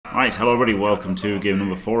Right, hello everybody, welcome to game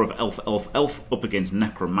number 4 of Elf, Elf, Elf up against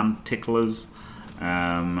Necromanticlers,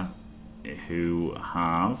 who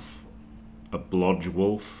have a Blodge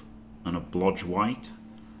Wolf and a Blodge White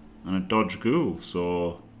and a Dodge Ghoul,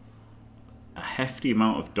 so a hefty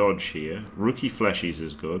amount of dodge here. Rookie Fleshies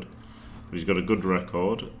is good, but he's got a good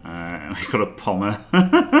record. We've got a Pommer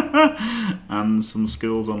and some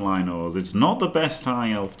skills on Linos. It's not the best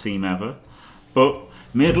High Elf team ever, but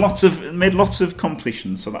made lots of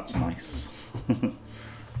completions, so that's nice.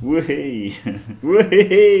 Whee!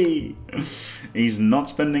 Whee! He's not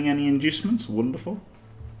spending any inducements. Wonderful.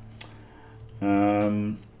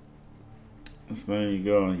 So there you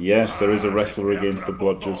go. Yes, there is a wrestler against the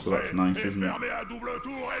Blodgers, so that's nice, isn't it?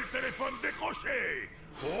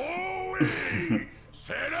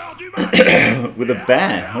 With a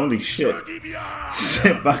bear, holy shit!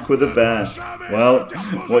 Sit back with a bear. Well,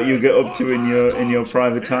 what you get up to in your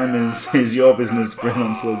private time is your business, Brain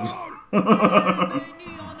on Slugs.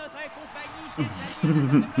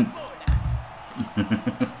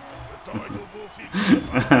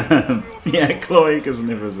 Yeah, Cloaca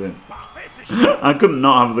Sniffer's in. I could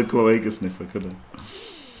not have the Cloaca Sniffer, could I?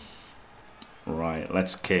 Right,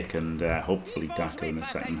 let's kick and hopefully Dako in the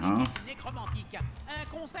second half.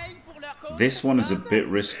 This one is a bit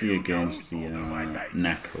risky against the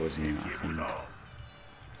Necro, isn't it, I think.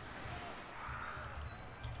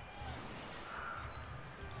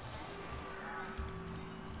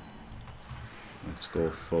 Let's go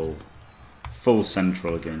full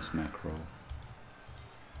central against Necro.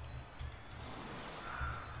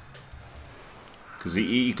 Because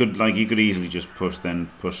he could easily just push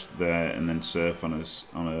there and then surf on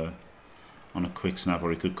a quick snap,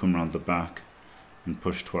 or he could come around the back and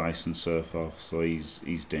push twice and surf off. So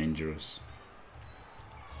he's dangerous.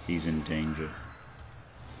 He's in danger.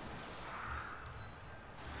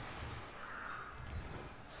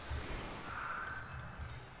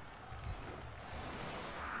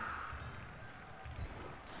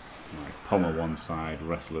 Right, Pommer one side,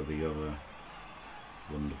 Wrestler the other.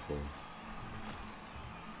 Wonderful.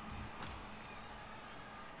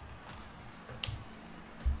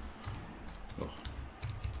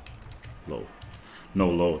 Low. No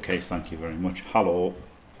lowercase, thank you very much. Hello.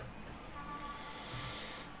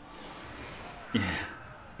 Yeah.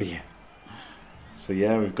 But yeah. So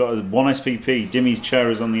yeah, we've got 1 SPP. Dimmy's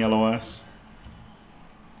chair is on the LOS.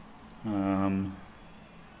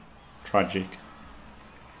 Tragic.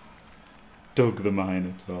 Doug the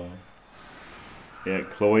Minotaur. Yeah,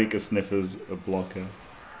 Cloaca Sniffer's a blocker.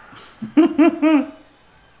 The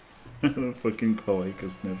fucking Cloaca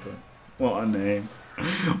Sniffer. What a name.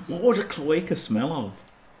 What would a Cloaca smell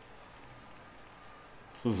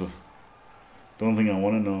of? Don't think I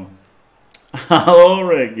want to know. Hello,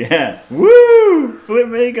 Rick. Yeah. Woo! Flip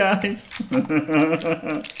me, guys.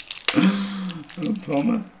 A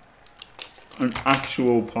Pommer. An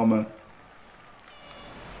actual Pommer.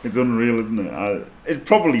 It's unreal, isn't it? It's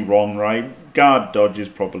probably wrong, right? Guard dodge is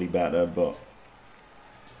probably better, but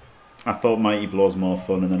I thought Mighty Blow's more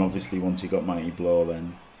fun, and then obviously once you got Mighty Blow,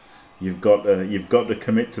 then you've got to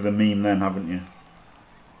commit to the meme then, haven't you?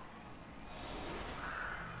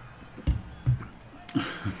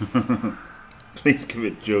 Please give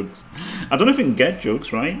it jugs. I don't know if it can get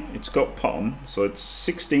jugs, right? It's got Pom, so it's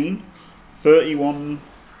 16, 31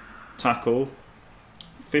 tackle,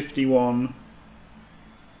 51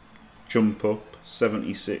 jump up,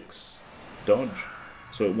 76 dodge.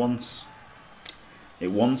 So it wants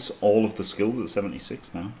all of the skills at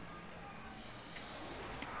 76 now.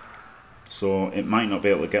 So it might not be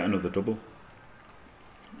able to get another double.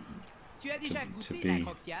 To be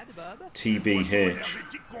TBH.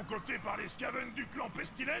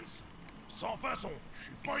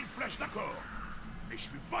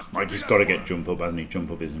 Right, he's got to get jump up, hasn't he?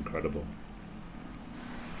 Jump up is incredible.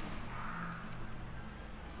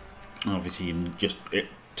 Obviously,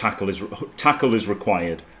 tackle is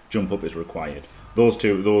required. Jump up is required. Those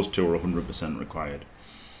two are 100% required.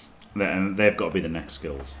 And they've got to be the next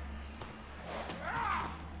skills.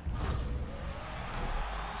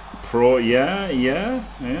 Yeah,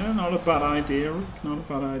 not a bad idea, Rick, not a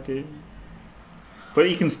bad idea. But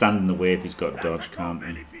he can stand in the way if he's got dodge, can't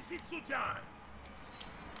he?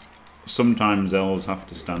 Sometimes elves have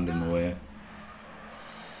to stand in the way.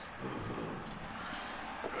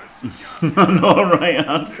 No, right,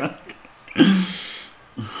 Hardback.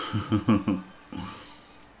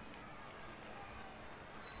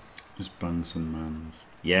 Just bang some mans.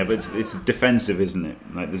 Yeah, but it's defensive, isn't it?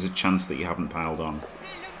 Like, there's a chance that you haven't piled on.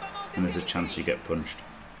 And there's a chance you get punched.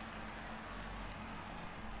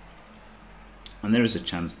 And there is a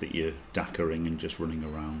chance that you're dackering and just running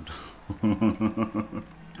around.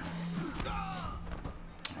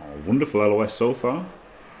 Wonderful LOS so far.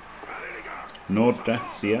 No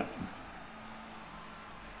deaths yet.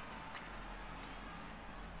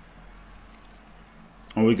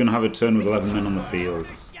 Are we going to have a turn with 11 men on the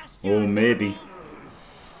field? Or maybe.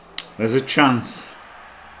 There's a chance.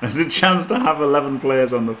 There's a chance to have 11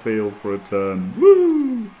 players on the field for a turn.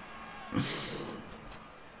 Woo!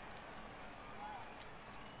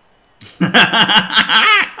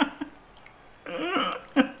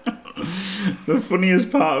 The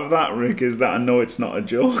funniest part of that, Rick, is that I know it's not a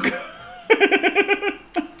joke.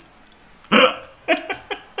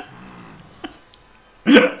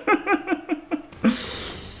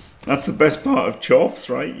 That's the best part of Choffs,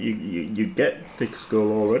 right? You get thick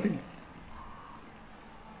skull already.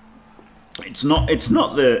 It's not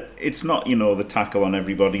you know, the tackle on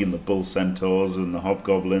everybody and the bull centaurs and the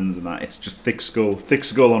hobgoblins and that. It's just thick skull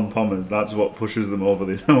on pommers. That's what pushes them over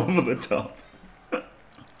the over the top.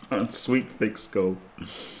 Sweet thick skull.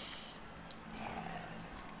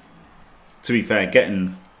 To be fair,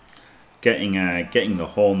 getting the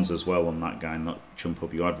horns as well on that guy, not jump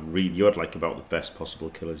up. You had like about the best possible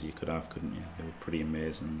killers you could have, couldn't you? They were pretty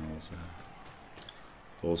amazing.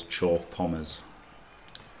 Those Choff pommers,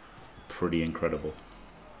 pretty incredible.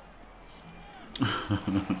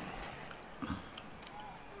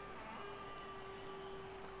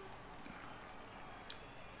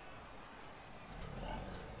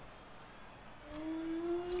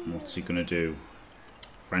 What's he gonna do?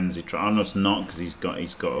 Frenzy trap? Oh no, it's not, because he's got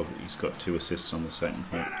 2 assists on the second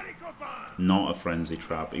hit. Not a frenzy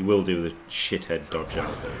trap. He will do the shithead dodge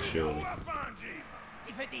out there, surely.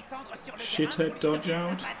 Shithead dodge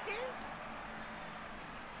out.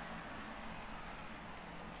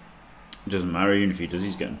 It doesn't matter, even if he does,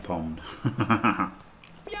 he's getting pommed.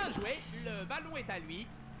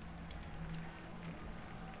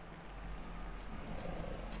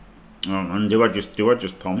 Oh man, do I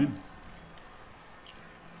just palm him?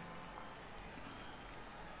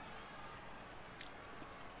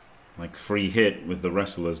 Like free hit with the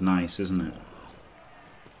wrestler's nice, isn't it?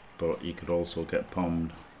 But you could also get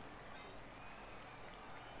pommed.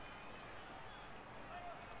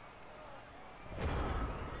 I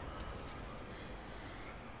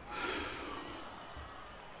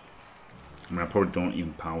mean, I probably don't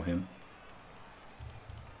even pow him.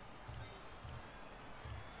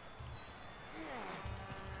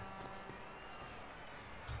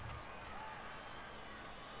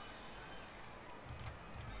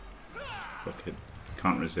 Fuck it.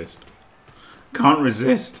 Can't resist. Can't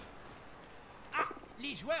resist! Ah,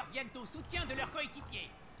 les joueurs viennent au soutien de leurs coéquipiers.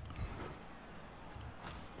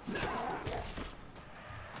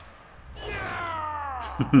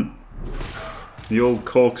 The old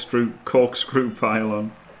corkscrew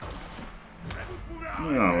pylon.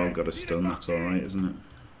 Oh, well, I've got a stun, that's alright, isn't it?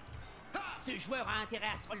 Ce joueur a intérêt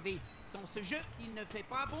à se relever. Dans ce jeu, il ne fait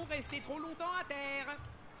pas bon rester trop longtemps à terre.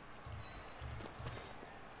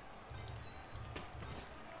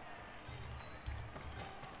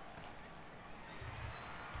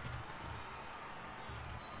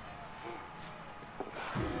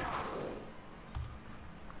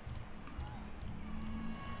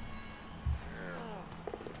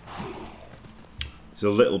 He's a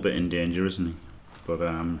little bit in danger, isn't he? But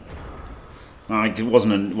it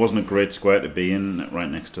wasn't a great square to be in, right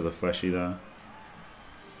next to the fleshy there.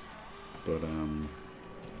 But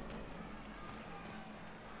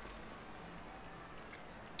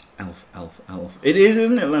elf. It is,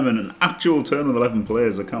 isn't it, Lemon? An actual turn with 11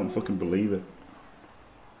 players. I can't fucking believe it.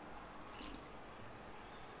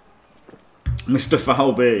 Mr.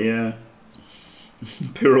 Foulbait, yeah.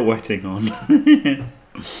 Pirouetting on.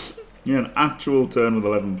 Yeah, an actual turn with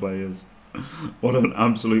 11 players. What an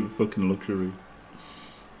absolute fucking luxury.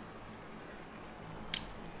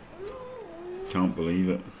 Can't believe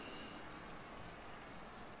it.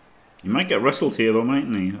 You might get wrestled here though,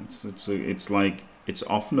 mightn't he? It's like, it's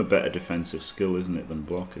often a better defensive skill, isn't it, than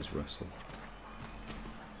block is wrestle.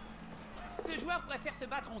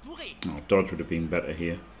 Oh, dodge would have been better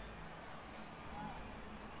here.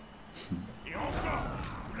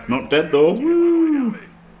 Not dead though. Woo!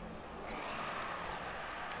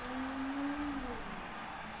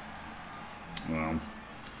 Well,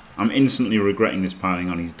 I'm instantly regretting this piling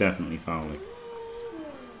on. He's definitely fouling.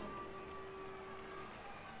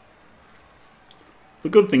 The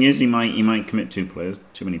good thing is he might commit too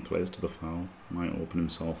many players to the foul. Might open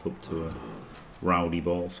himself up to a rowdy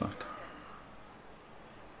ball sack.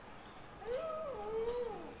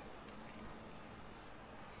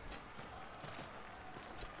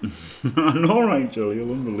 I know, right, Joe? You're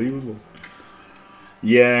unbelievable.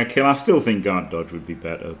 Yeah, Kill. I still think guard dodge would be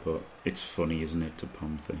better, but it's funny, isn't it, to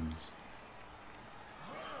pump things.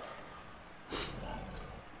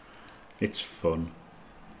 It's fun.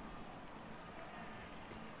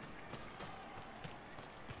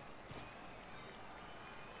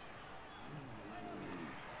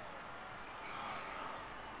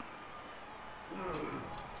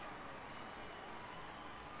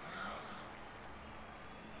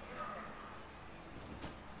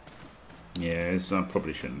 Yeah, I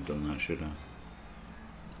probably shouldn't have done that, should I?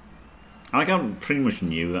 Like, I pretty much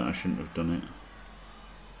knew that I shouldn't have done it.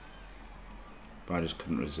 But I just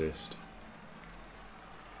couldn't resist.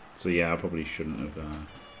 So yeah, I probably shouldn't have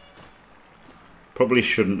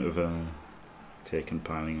taken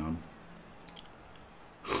piling on.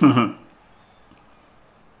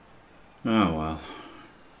 Oh well.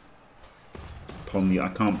 I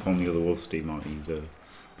can't pawn the other wolf steam out either.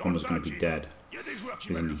 Pommer's going to be dead,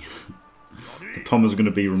 isn't he? The Pommer's going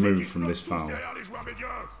to be removed from this foul.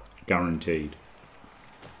 Guaranteed.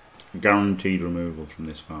 Guaranteed removal from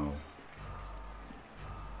this foul.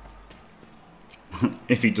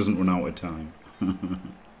 If he doesn't run out of time.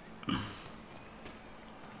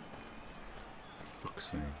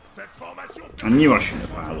 Fuck's sake. I knew I shouldn't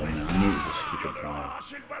have piled on there. I knew it was a stupid pile.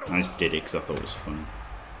 I just did it because I thought it was funny.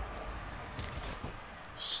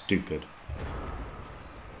 Stupid.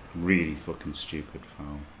 Really fucking stupid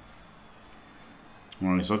foul.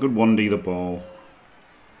 Alright, so I could 1D the ball.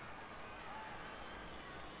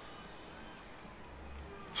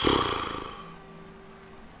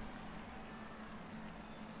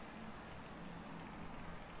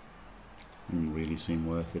 Doesn't really seem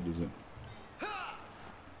worth it, does it?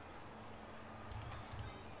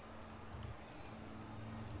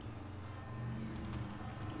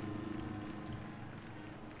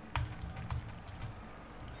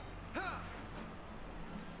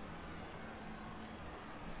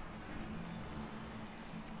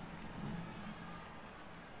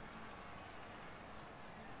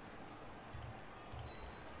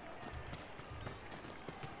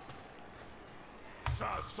 Ça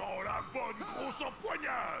sent la bonne grosse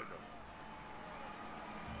empoignade.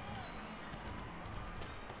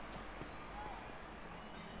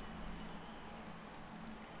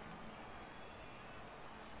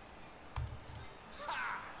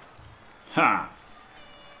 Ha!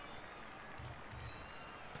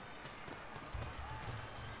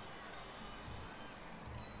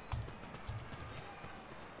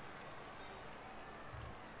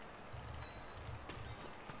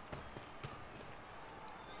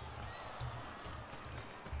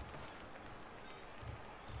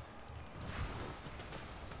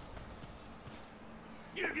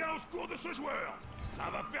 Il vient au secours de ce joueur. Ça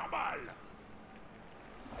va faire mal.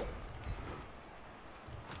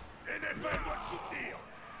 NFL doit le soutenir.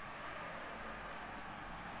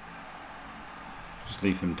 Just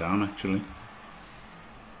leave him down, actually.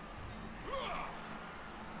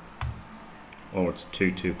 Or it's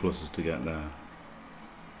 2/2 pluses to get there.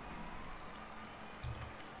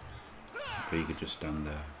 But he could just stand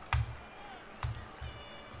there.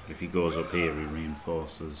 But if he goes up here, he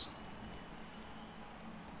reinforces.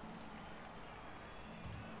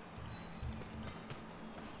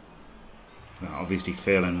 Now, obviously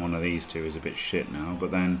failing one of these two is a bit shit now,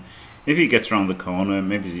 but then if he gets around the corner,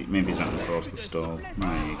 maybe he's not going to force the stall.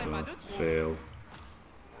 There you go. Fail.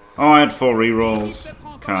 Oh, I had 4 rerolls.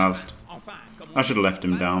 Cast. I should have left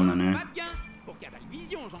him down then, eh?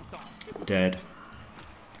 Dead.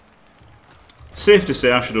 Safe to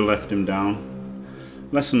say I should have left him down.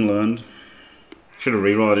 Lesson learned. Should have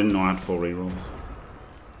rerolled. I didn't know I had 4 rerolls.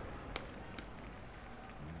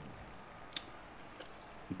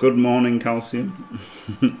 Good morning, Calcium.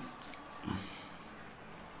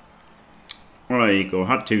 Well, there you go.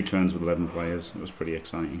 Had 2 turns with 11 players. It was pretty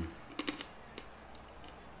exciting.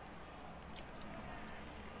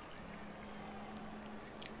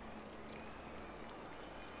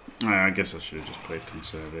 I guess I should have just played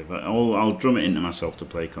conservative. I'll drum it into myself to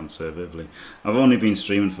play conservatively. I've only been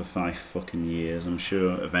streaming for 5 fucking years. I'm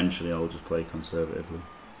sure eventually I'll just play conservatively.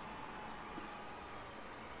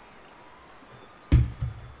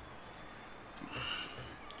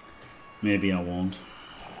 Maybe I won't.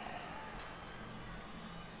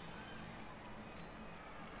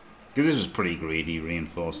 Because this was pretty greedy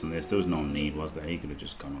reinforcing this. There was no need, was there? He could have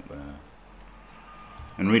just gone up there.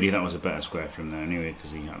 And really that was a better square for him there anyway,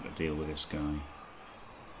 because he had to deal with this guy.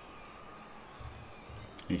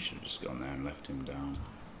 He should have just gone there and left him down.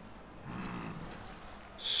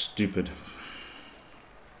 Stupid.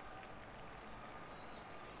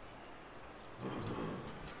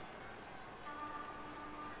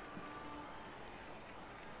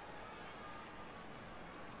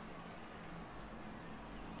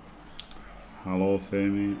 Hello,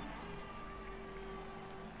 Femi.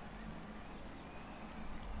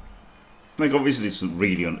 Like, obviously, it's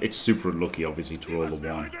really it's super unlucky, obviously, to roll the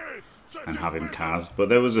 1 and have him cast. But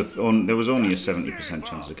there was only a 70%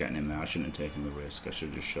 chance of getting him there. I shouldn't have taken the risk. I should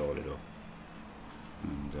have just shorted it up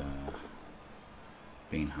and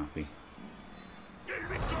been happy.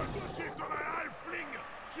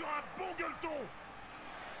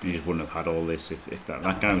 You just wouldn't have had all this if that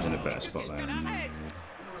guy was in a better spot there.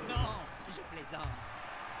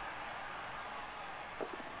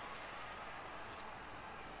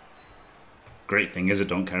 Great thing is I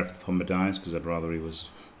don't care if the Pumba dies because I'd rather he was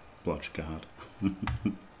blotch guard.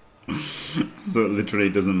 So it literally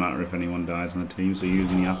doesn't matter if anyone dies on the team, so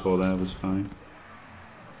using the Apo there was fine.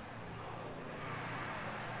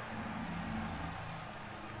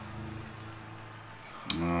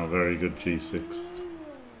 Oh, very good G6.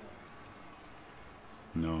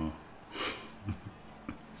 No.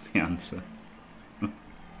 That's the answer.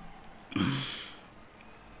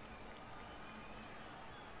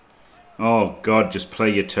 Oh god, just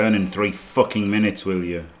play your turn in 3 fucking minutes, will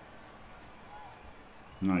you?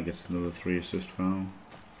 Now he gets another 3 assist foul.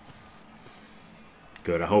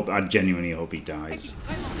 Good, I genuinely hope he dies.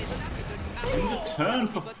 End the turn,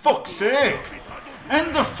 for fuck's sake!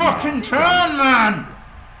 End the fucking turn, man!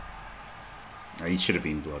 He should have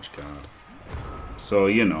been blodge guard. So,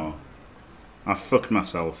 you know, I fucked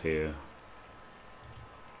myself here.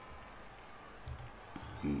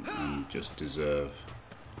 And just deserve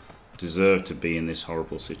to be in this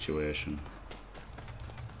horrible situation.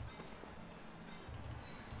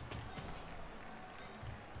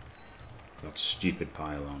 That stupid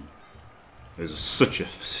pylon. There's such a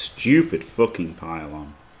stupid fucking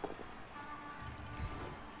pylon.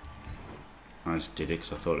 I just did it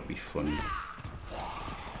because I thought it'd be funny.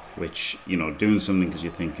 Which, you know, doing something because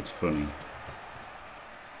you think it's funny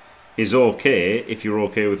is okay if you're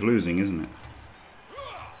okay with losing, isn't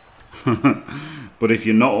it? But if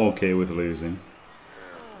you're not okay with losing,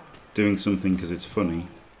 doing something because it's funny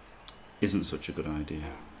isn't such a good idea.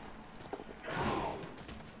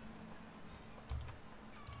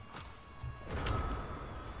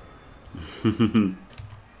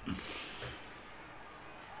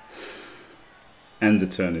 End the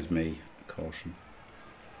turn is me. Caution.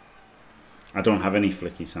 I don't have any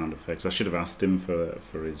flicky sound effects. I should have asked him for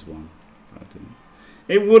his one. But I didn't.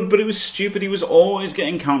 It would, but it was stupid. He was always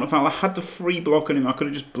getting counterfoul. I had the free block on him. I could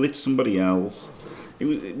have just blitzed somebody else. It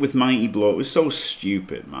was with Mighty Blow. It was so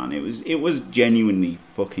stupid, man. It was genuinely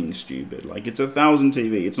fucking stupid. Like, it's 1000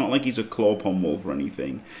 TV. It's not like he's a Clawpon Wolf or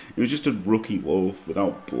anything. It was just a rookie Wolf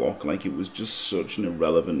without block. Like, it was just such an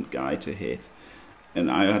irrelevant guy to hit.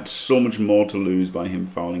 And I had so much more to lose by him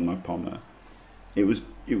fouling my Pommer. It was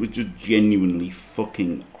just genuinely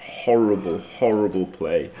fucking horrible, horrible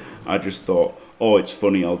play. I just thought, oh, it's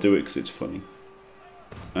funny, I'll do it because it's funny.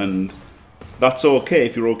 And that's okay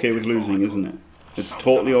if you're okay with losing, isn't it? It's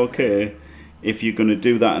totally okay if you're going to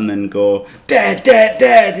do that and then go, dead, dead,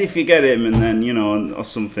 dead, if you get him, and then, you know, or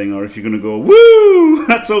something. Or if you're going to go, woo,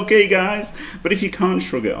 that's okay, guys. But if you can't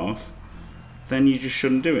shrug it off, then you just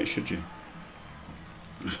shouldn't do it, should you?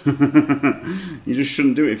 You just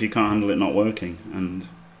shouldn't do it if you can't handle it not working. And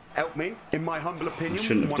help me, in my humble opinion,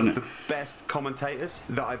 shouldn't have one done of the best commentators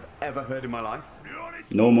that I've ever heard in my life.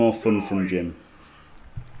 No more fun from Jim.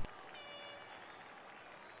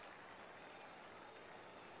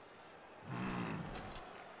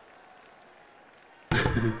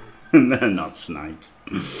 They're not snipes.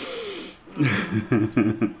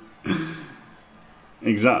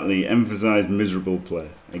 Exactly. Emphasize miserable play.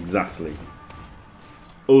 Exactly.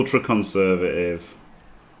 Ultra conservative,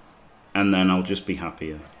 and then I'll just be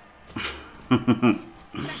happier.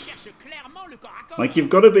 Like, you've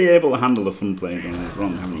got to be able to handle the fun play going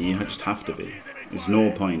wrong, haven't you? You just have to be. There's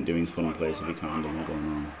no point doing fun plays if you can't handle them going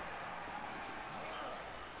wrong.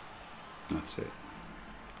 That's it.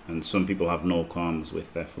 And some people have no qualms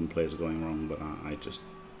with their fun plays going wrong, but I just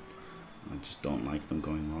don't like them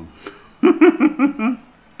going wrong.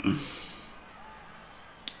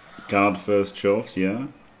 Guard first chuffs, yeah.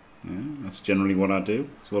 Yeah, that's generally what I do.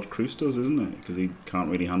 It's what Cruz does, isn't it? Because he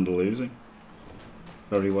can't really handle losing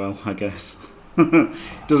very well, I guess. He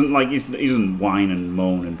doesn't whine and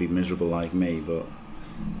moan and be miserable like me, but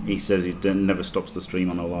he says he never stops the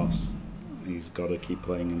stream on a loss. He's got to keep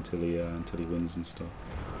playing until he wins and stuff.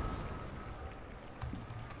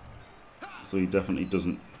 So he definitely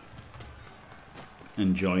doesn't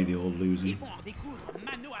enjoy the old losing.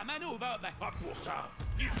 Pas pour ça.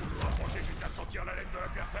 Il faut se rapprocher jusqu'à sentir la laine de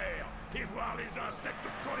l'adversaire et voir les insectes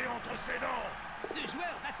collés entre ses dents. Ce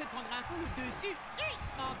joueur va se prendre un coup dessus et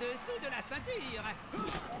en dessous de la ceinture.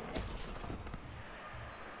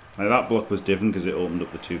 Like, that block was different because it opened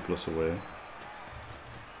up the 2+ away.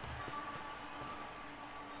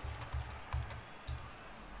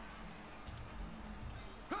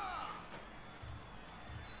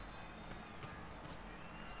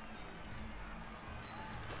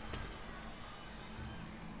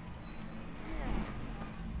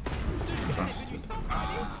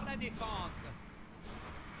 Allez sur la défense.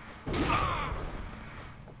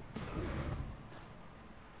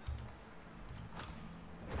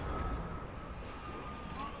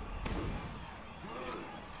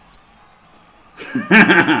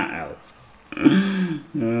 Elf.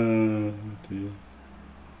 Oh, dear.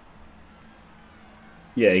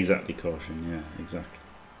 Yeah, exactly, caution. Yeah, exactly.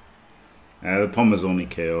 The Pommer's only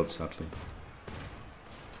KO'd, sadly.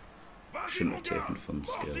 Shouldn't have taken fun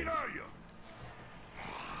skills.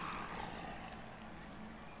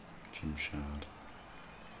 Jim Shard.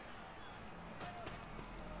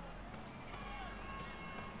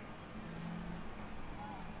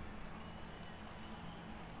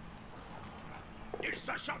 Ils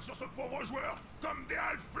s'acharnent sur ce pauvre joueur comme des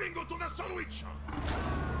halflings autour d'un sandwich.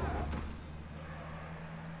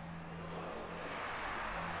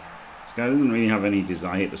 This guy doesn't really have any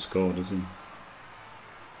desire to score, does he?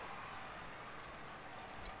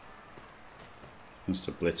 Wants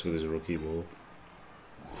to blitz with his rookie wolf.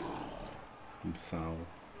 And foul.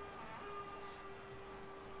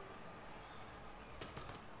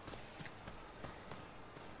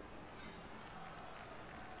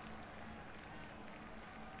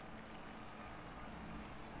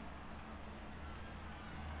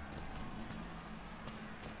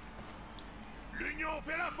 L'union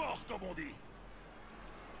fait la force, comme on dit.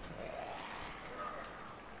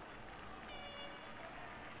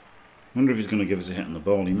 I wonder if he's going to give us a hit on the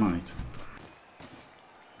ball. He might.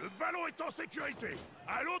 Le ballon est en sécurité.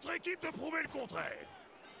 À l'autre équipe de prouver le contraire.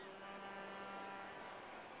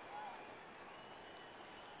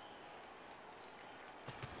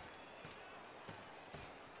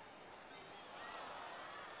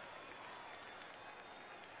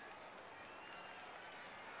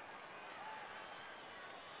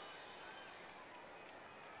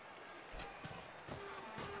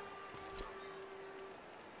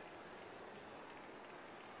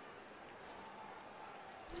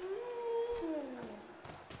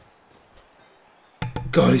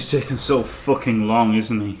 God, he's taking so fucking long,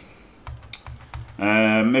 isn't he?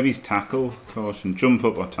 Maybe he's tackle, caution, jump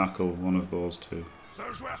up or tackle, one of those two. Ce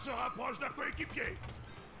joueur se rapproche d'un coéquipier.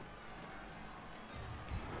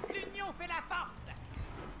 L'union fait la force.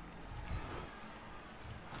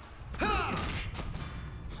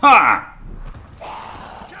 Ha!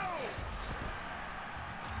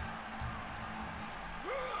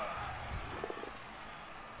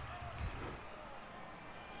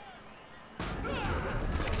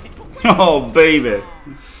 Oh, baby.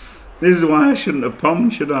 This is why I shouldn't have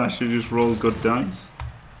pommed, should I? I should just roll good dice.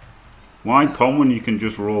 Why pom when you can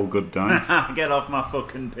just roll good dice? Get off my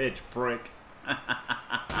fucking pitch, prick.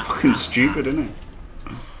 Fucking stupid, isn't it?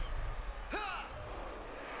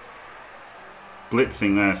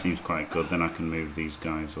 Blitzing there seems quite good, then I can move these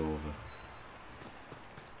guys over.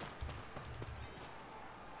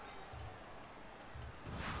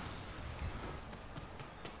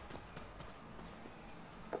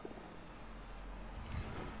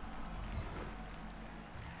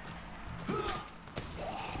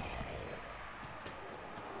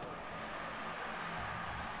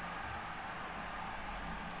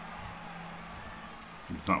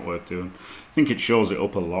 It's not worth doing. I think it shows it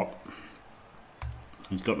up a lot.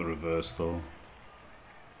 He's got the reverse though.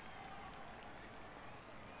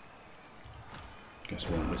 Guess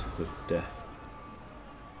won't risk the death.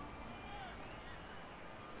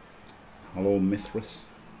 Hello, Mithras.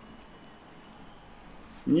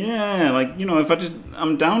 Yeah, like, you know, if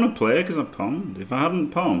I'm down a player because I pommed. If I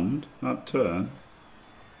hadn't pommed that turn,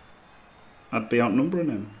 I'd be outnumbering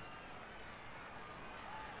him.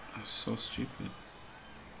 That's so stupid.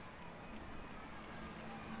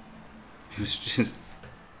 It was just...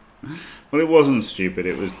 Well, it wasn't stupid.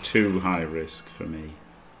 It was too high risk for me.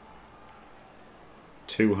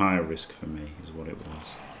 Too high risk for me is what it was.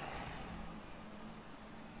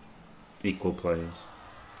 Equal players.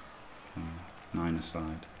 9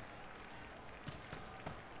 aside.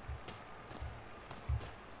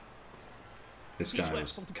 This guy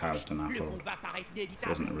was cast an apple.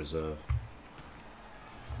 Wasn't a reserve.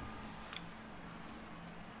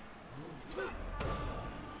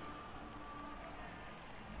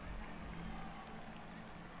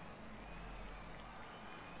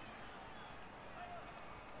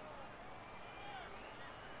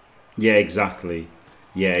 Yeah, exactly.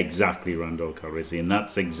 Yeah, exactly, Randall Carrizzi. And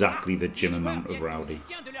that's exactly the gym amount of Rowdy.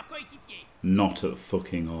 Not at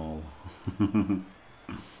fucking all.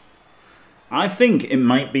 I think it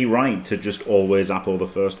might be right to just always apple the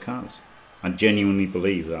first Kaz. I genuinely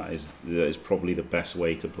believe that is probably the best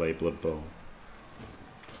way to play Blood Bowl.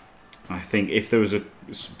 I think if there was a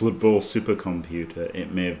Blood Bowl supercomputer,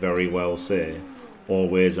 it may very well say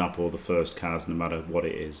always Apple the first cars, no matter what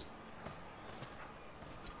it is.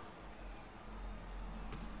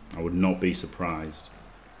 I would not be surprised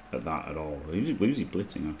at that at all. Who's he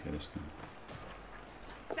blitzing? Okay, this guy.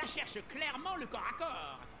 Ça cherche clairement le corps à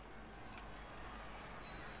corps.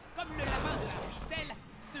 Comme le lapin de la ficelle,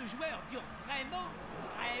 ce joueur dure vraiment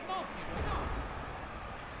plus longtemps.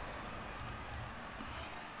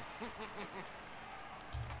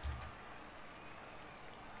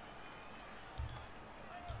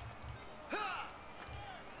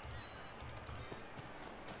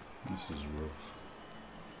 This is rough.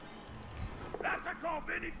 L'attaquant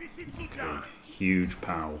bénéficie de soutien. Okay. Huge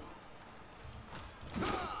pow.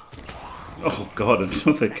 Oh god,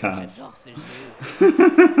 another card.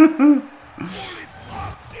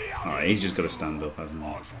 Alright, he's just got to stand up, hasn't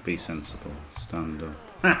he? Be sensible. Stand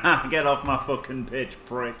up. Get off my fucking pitch,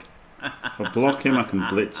 prick. If I block him, I can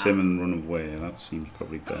blitz him and run away. That seems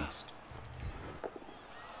probably best.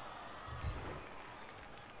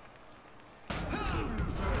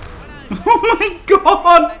 Oh my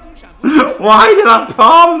god! Why did I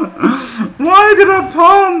palm? Why did I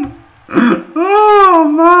palm? Oh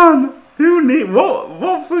man! Who need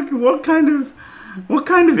what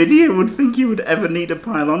kind of idiot would think you would ever need to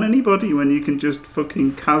pile on anybody when you can just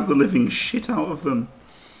fucking cas the living shit out of them?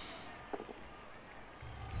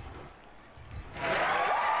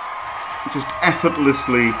 Just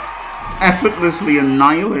effortlessly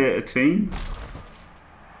annihilate a team.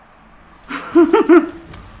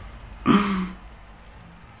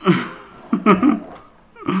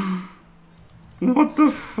 What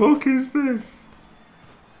the fuck is this?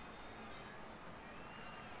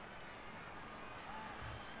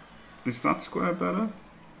 Is that square better?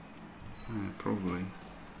 Yeah, probably.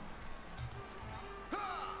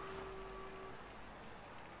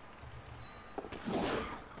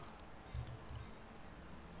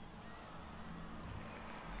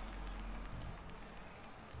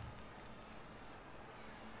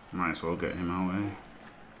 Might as well get him out, eh?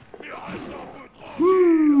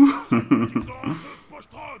 Woo!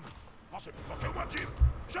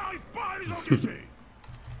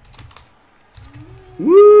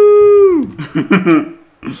 Woo!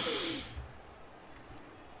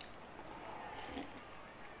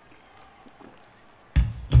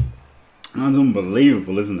 That's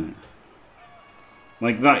unbelievable, isn't it?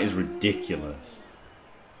 Like, that is ridiculous.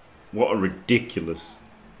 What a ridiculous,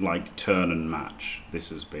 like, turn and match this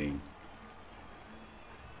has been.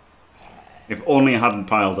 If only I hadn't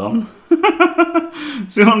piled on.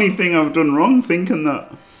 It's the only thing I've done wrong, thinking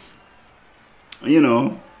that, you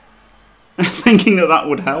know, thinking that that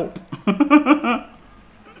would help.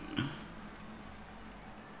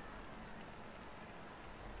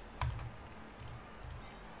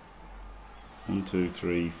 1, 2,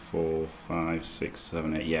 3, 4, 5, 6,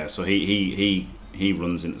 7, 8. Yeah, so he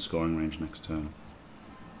runs into scoring range next turn.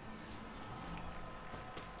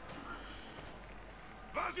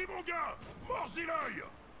 Vas-y mon gars, mords-y l'œil.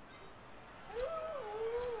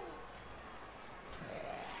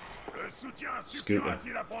 Le soutien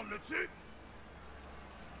suffira-t-il à prendre le dessus?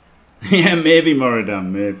 Yeah, maybe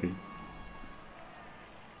Moradam, maybe.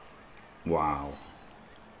 Wow.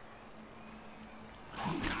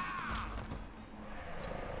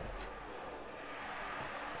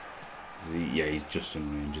 Yeah, he's just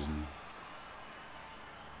in range, isn't he?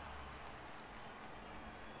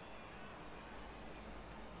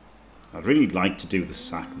 I'd really like to do the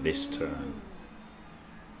sack this turn,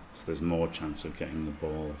 so there's more chance of getting the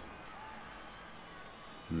ball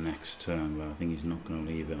next turn, but I think he's not going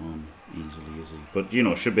to leave it on easily, is he? But, you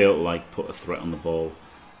know, should be able to, like, put a threat on the ball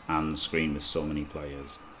and screen with so many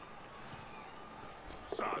players.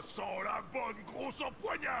 Ça sent la bonne grosse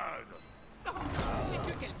empoignade. Mais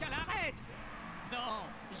que quelqu'un l'arrête! Non,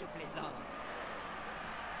 je plaisante.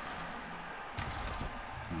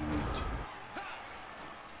 Right.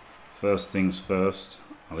 First things first,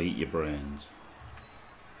 I'll eat your brains.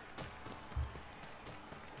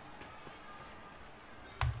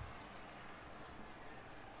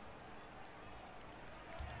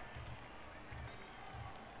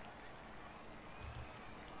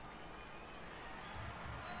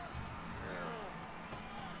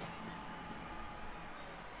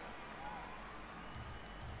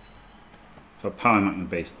 If I power him, I can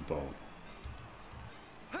base the ball.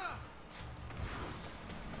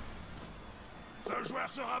 Ce joueur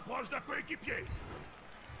se rapproche d'un coéquipier.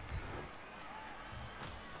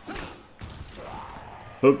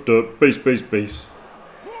 Hooked up, base, base, base.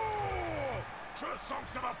 Oh, je sens que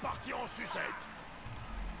ça va partir en sucette.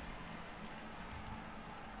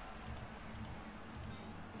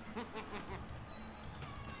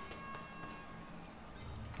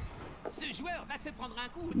 Ce Ce joueur va se prendre un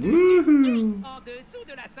coup Wouhou. en dessous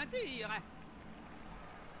de la ceinture.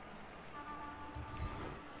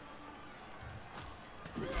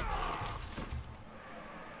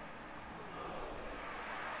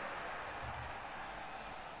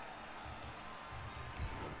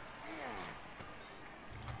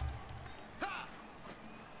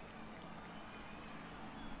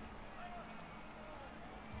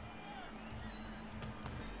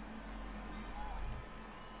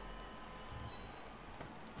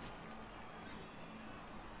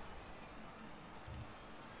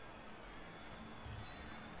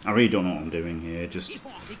 I really don't know what I'm doing here. Just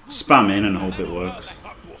spam in and hope it works.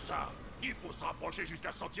 Pour ça, il faut se rapprocher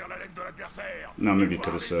jusqu'à sentir la laine de l'adversaire. No, maybe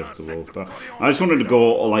could have served the wolf, but I just wanted to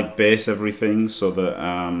go like base everything so that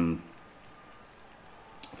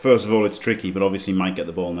first of all it's tricky, but obviously might get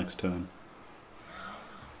the ball next turn.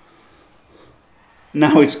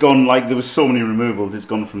 Now it's gone like there was so many removals. It's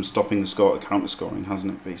gone from stopping the score to counter scoring,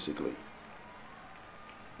 hasn't it? Basically,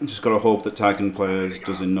 just gotta hope that tagging players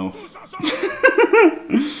does enough.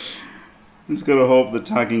 Just gotta hope the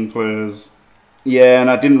tagging players. Yeah,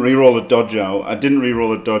 and I didn't re-roll a dodge out. I didn't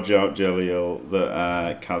re-roll a dodge out, Jelliel,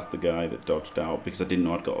 that Kaz the guy that dodged out, because I didn't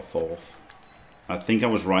know I'd got a fourth. I think I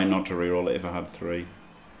was right not to re-roll it if I had three.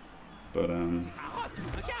 But,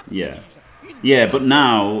 yeah. Yeah, but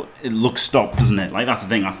now it looks stopped, doesn't it? Like, that's the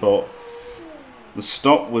thing. I thought the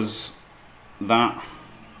stop was that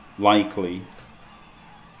likely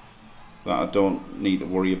that I don't need to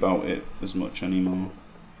worry about it as much anymore.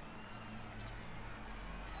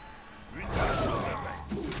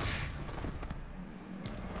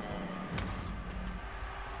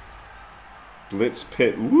 Blitz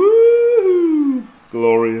pit, woo!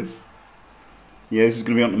 Glorious. Yeah, this is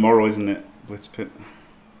going to be on tomorrow, isn't it? Blitz pit.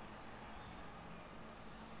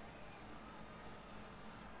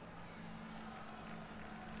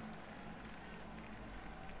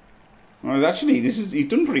 Oh, actually, he's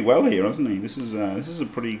done pretty well here, hasn't he? This is a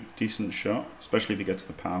pretty decent shot, especially if he gets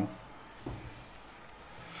the POW.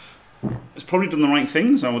 He's probably done the right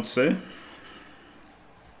things, I would say.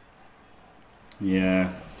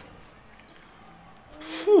 Yeah.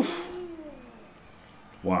 Whew.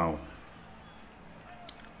 Wow.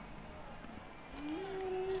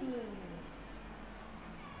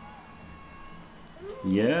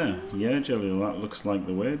 Yeah, Jelly, that looks like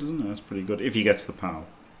the way, doesn't it? That's pretty good. If he gets the POW.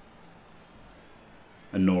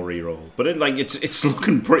 And no reroll. But it's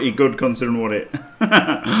looking pretty good considering what it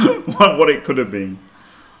what it could have been.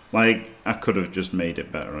 Like, I could have just made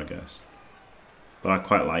it better, I guess. But I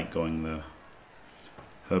quite like going the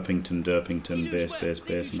Herpington, Derpington,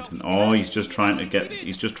 Basington. Oh, he's just trying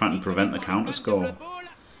to prevent the counter score.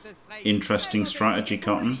 Interesting strategy,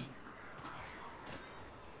 Cotton.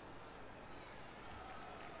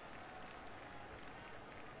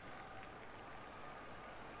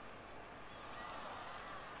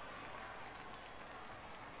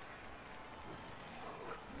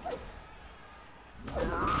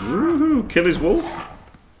 Woohoo! Kill his wolf?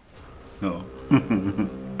 Oh.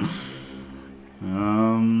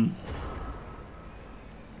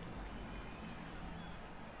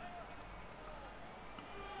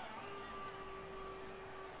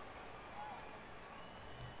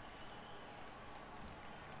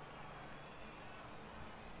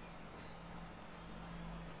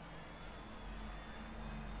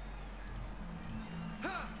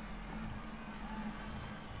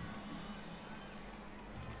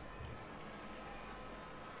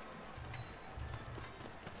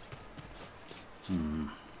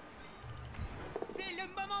 C'est le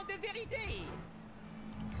moment de vérité.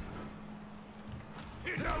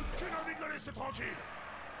 Il n'a aucune envie de le laisser tranquille.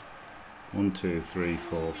 1, 2, 3,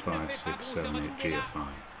 4, 5, 6, 7, 8 GFI.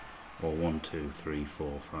 Or 1, 2, 3,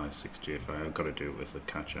 4, 5, 6 GFI. I've got to do it with the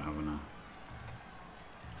catcher, haven't I?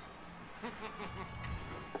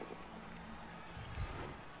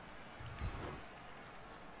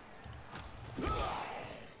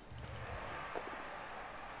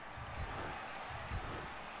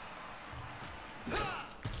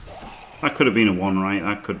 That could have been a 1, right?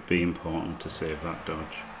 That could be important to save that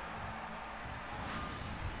dodge.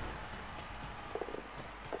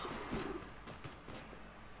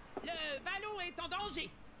 Le ballon est en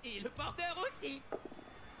danger et le porteur aussi.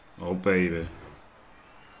 Oh baby.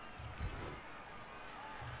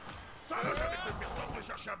 Ça n'a jamais fait personne de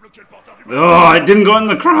chercher à bloquer le porteur du Oh, I didn't go in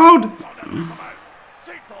the crowd!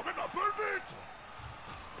 C'est quand même un peu le but.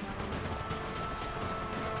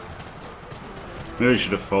 Maybe I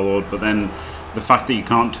should have followed, but then the fact that you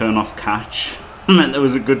can't turn off catch meant there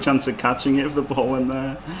was a good chance of catching it if the ball went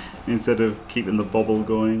there, instead of keeping the bobble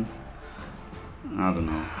going. I don't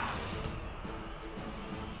know.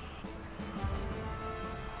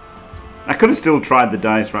 I could have still tried the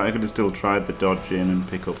dice, right? I could have still tried the dodge in and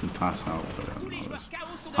pick up and pass out, but it was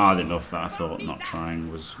hard enough that I thought not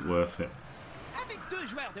trying was worth it.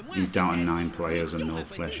 He's down to 9 players and no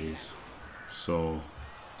fleshies, so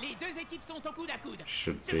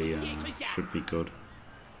should be good.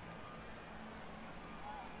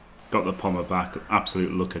 Got the Pommer back,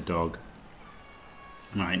 absolute looker dog.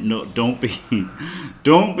 Right, no, don't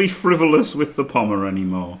be frivolous with the Pommer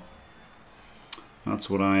anymore. That's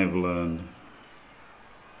what I have learned.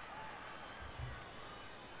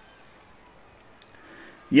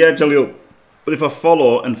 Yeah, Jalil. But if I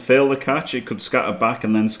follow and fail the catch, it could scatter back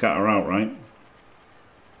and then scatter out, right?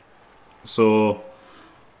 So,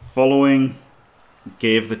 following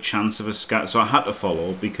gave the chance of a scatter. So I had to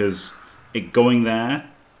follow because it going there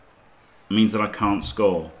means that I can't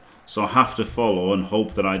score. So I have to follow and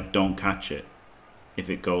hope that I don't catch it if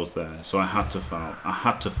it goes there. So I had to foul. I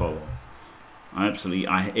had to follow.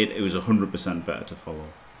 It was 100% better to follow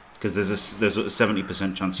because there's a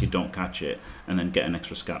 70% chance you don't catch it and then get an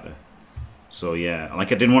extra scatter. So yeah,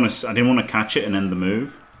 like I didn't want to catch it and end the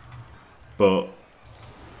move, but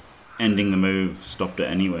ending the move stopped it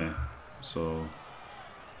anyway. So.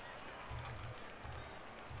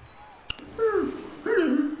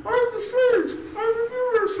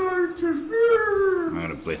 I'm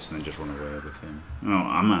gonna blitz and then just run away with him. No,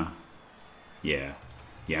 yeah,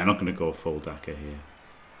 I'm not gonna go full Daka here.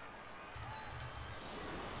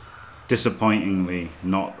 Disappointingly,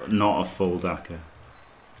 not a full Daka.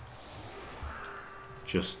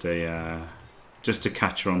 Just a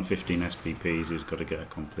catcher on 15 SPPs who's got to get a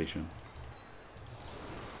completion.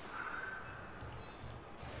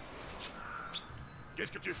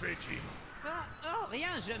 Qu'est-ce que tu fais, Jim? Oh, rien,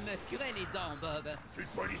 je me curais les dents, Bob. Tu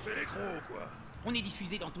te polissais les crocs, quoi. On est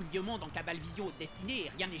diffusé dans tout le vieux monde en cabale vision haute destinée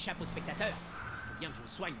et rien n'échappe aux spectateurs. Il faut bien que je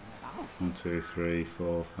soigne mon apparence. 1, 2, 3,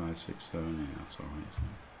 4, 5, 6, 7, 8. That's alright.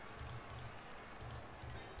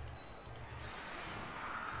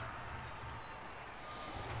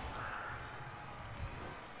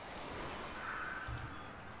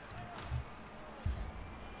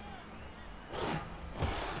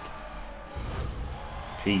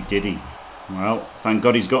 P. Diddy. Well, thank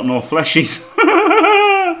God he's got no fleshies.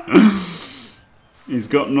 He's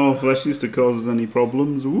got no fleshies to cause us any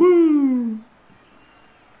problems. Woo!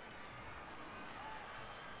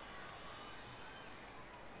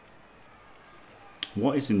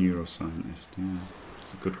 What is a neuroscientist? Yeah,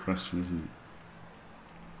 it's a good question, isn't it?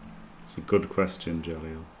 It's a good question,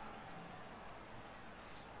 Jalil.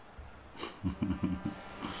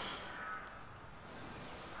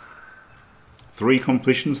 3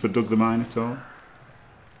 completions for Doug the Minotaur.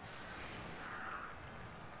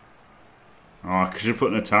 Oh, I should have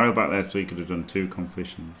put Natario back there so he could have done 2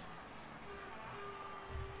 completions.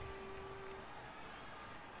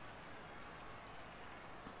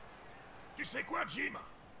 Tu sais quoi, Jim?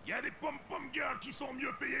 Il y a des pom-pom girls qui sont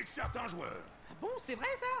mieux payées que certains joueurs. Ah bon, c'est vrai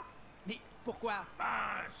ça? Mais pourquoi?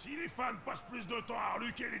 Ben, si les fans passent plus de temps à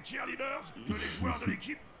reluquer les cheerleaders que les joueurs de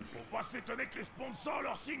l'équipe, faut pas s'étonner que les sponsors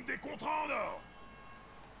leur signent des contrats en or.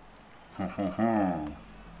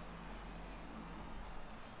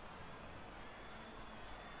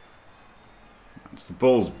 The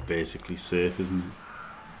ball's basically safe, isn't it?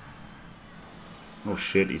 Oh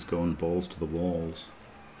shit, he's going balls to the walls.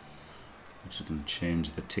 Which is going to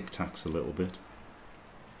change the tic-tacs a little bit.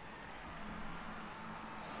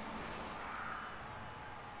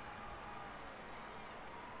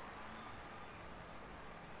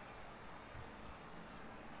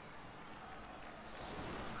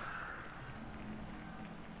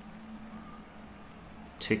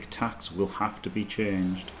 Tic-tacs will have to be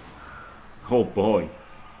changed. Oh boy.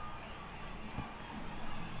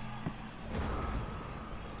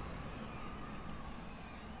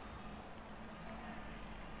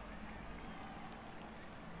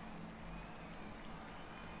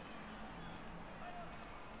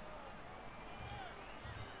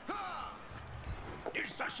 Ils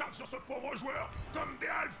s'acharnent sur ce pauvre joueur comme des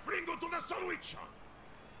halflings autour d'un sandwich.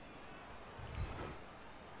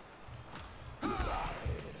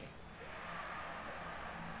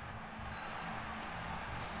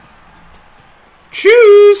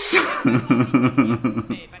 Tchuss.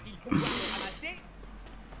 Mais va-t-il pouvoir le ramasser?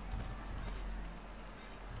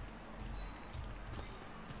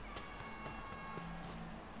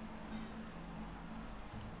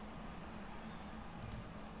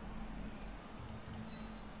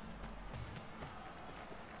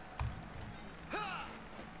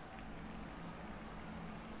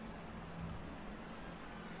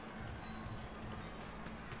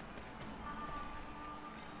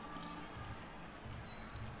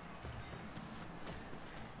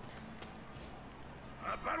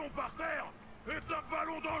 ballon par terre est un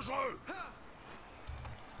ballon dangereux.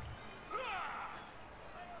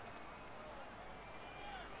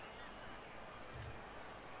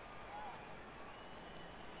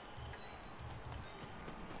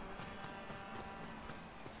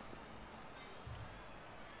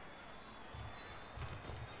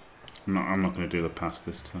 I'm not going to do the pass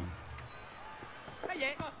this time. Ça y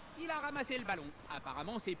est, il a ramassé le ballon.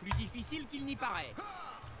 Apparemment, c'est plus difficile qu'il n'y paraît.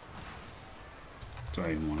 Do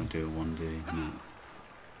I even want to do a 1D? No.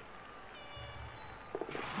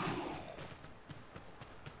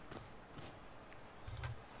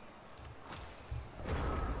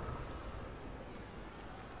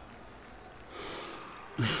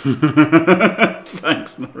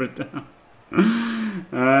 Thanks, Moridan.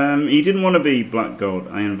 He didn't want to be Black Gold.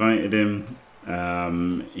 I invited him.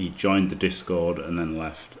 He joined the Discord and then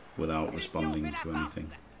left without responding to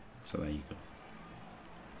anything. So there you go.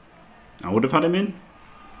 I would have had him in.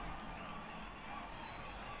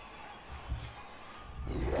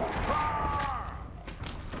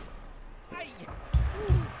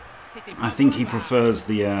 I think he prefers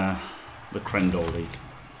the Krendor League.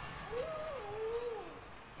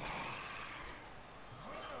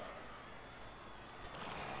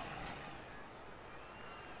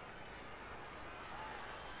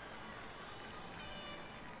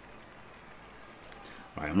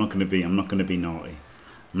 Right, I'm not going to be naughty.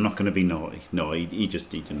 I'm not going to be naughty. No, he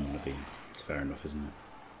didn't want to be. It's fair enough, isn't it?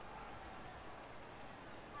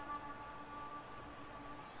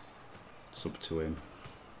 It's up to him.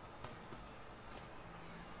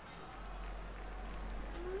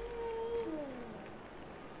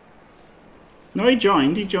 No, he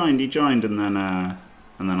joined, and then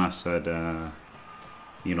I said,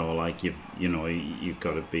 you know, like you've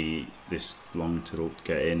got to be this long to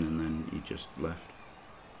get in, and then he just left.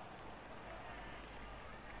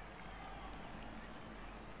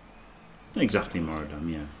 Exactly, Moradam,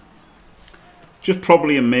 yeah. Just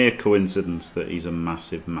probably a mere coincidence that he's a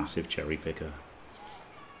massive, massive cherry picker.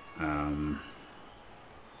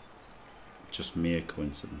 Just mere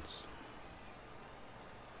coincidence.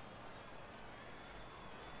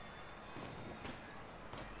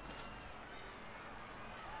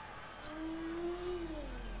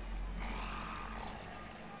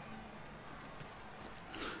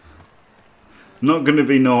 Not going to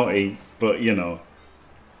be naughty, but you know.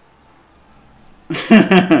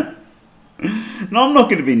 No, I'm not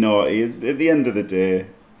going to be naughty. At the end of the day,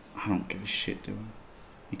 I don't give a shit, do I?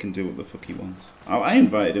 He can do what the fuck he wants. I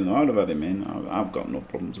invited him, though. I'd have had him in. I've got no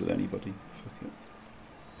problems with anybody. Fuck it.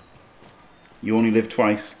 You only live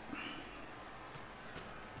twice.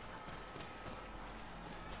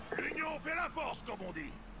 L'union fait la force, comme on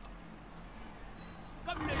dit.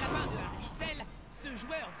 Comme le lapin de Harvicelle, ce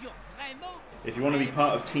joueur dure vraiment. If you want to be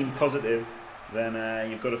part of Team Positive, then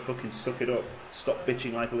you've got to fucking suck it up. Stop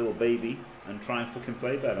bitching like a little baby and try and fucking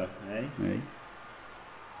play better, eh? Hey.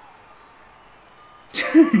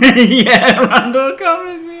 Yeah, Randall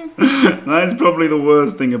Commission. That's probably the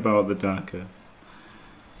worst thing about the Daka.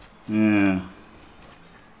 Yeah.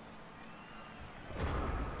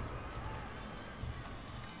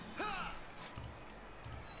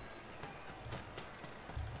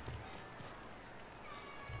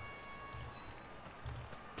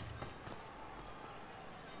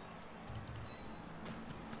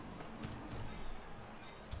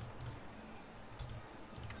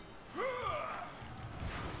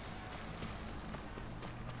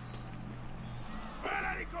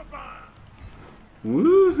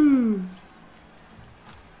 Woohoo!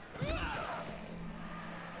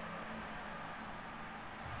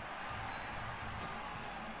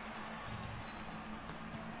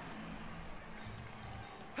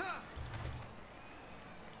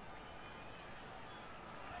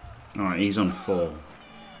 Alright, he's on 4.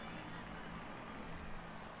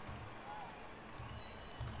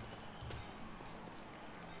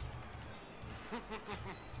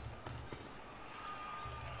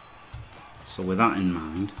 So with that in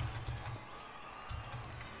mind,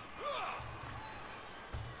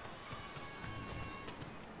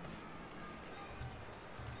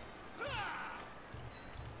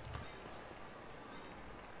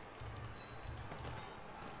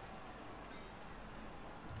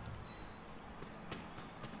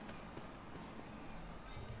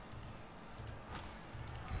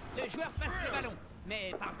 Le joueur passe le ballon,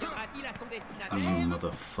 mais parviendra-t-il à son destinataire? you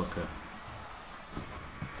motherfucker.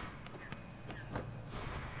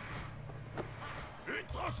 Une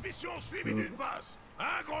transmission suivie d'une passe.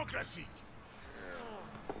 Un grand classique.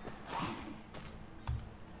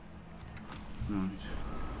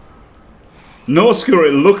 No, Skewer,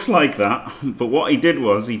 it looks like that, but what he did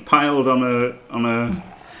was he piled on a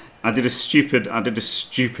I did a stupid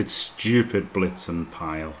blitz and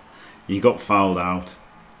pile. He got fouled out,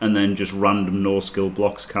 and then just random no skill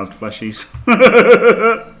blocks cast fleshies.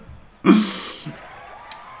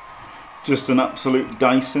 Just an absolute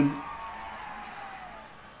Dyson.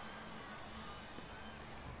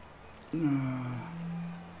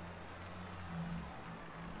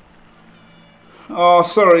 Oh,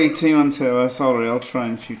 sorry, T-Man Taylor. Sorry, I'll try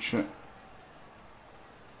in future.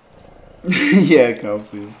 Yeah,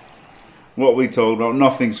 Kelsey. What we told about?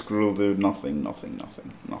 Nothing, Squirrel, dude. Nothing.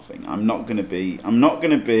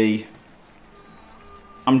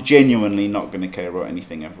 I'm genuinely not gonna care about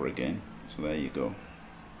anything ever again. So there you go.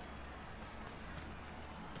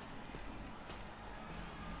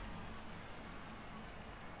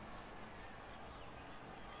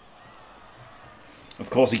 Of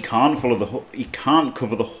course, he can't cover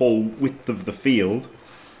the whole width of the field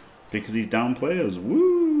because he's down players.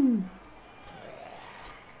 Woo!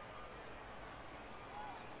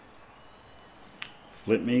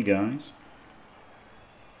 Flip me, guys.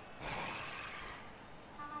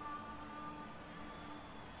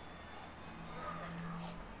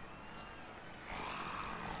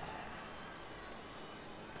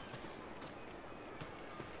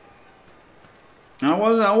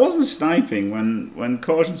 I wasn't sniping when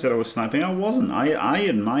Caution said I was sniping. I wasn't. I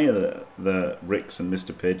admire the Rick's and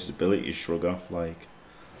Mr. Page's ability to shrug off like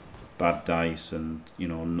bad dice and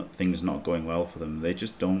things not going well for them. They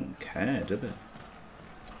just don't care, do they?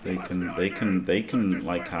 They can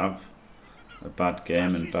like have a bad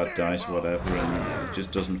game and bad dice or whatever, and it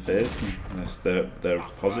just doesn't faze them unless they're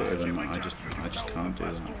positive, and I just can't do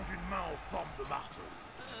that.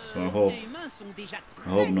 So I hope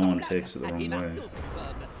no one takes it the wrong way.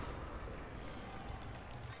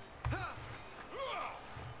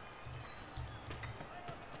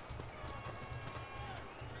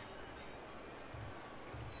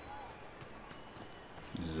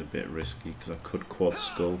 This is a bit risky because I could quad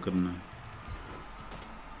skull, couldn't I?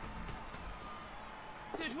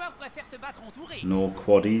 No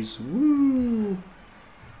quaddies. Woo!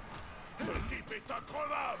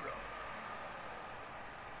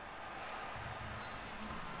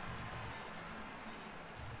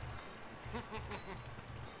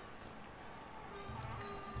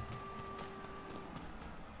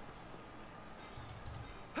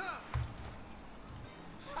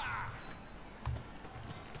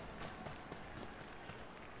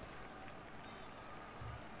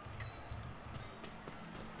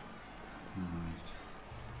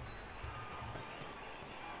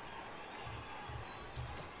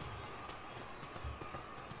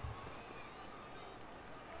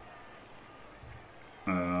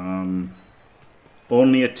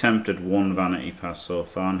 Only attempted one vanity pass so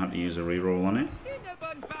far and had to use a reroll on it.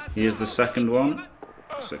 Here's the second one.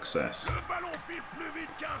 Success.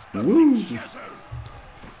 Woo!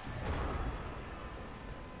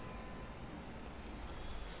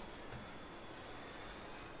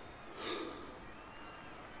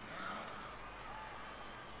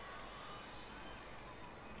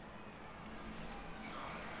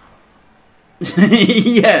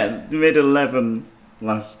 Yeah, made 11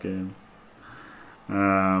 last game.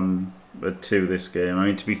 But 2 this game. I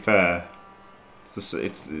mean, to be fair, it's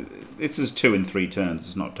as 2 in 3 turns.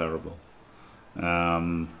 It's not terrible. But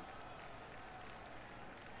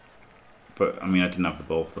I mean, I didn't have the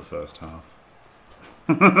ball for the first half.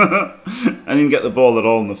 I didn't get the ball at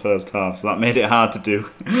all in the first half, so that made it hard to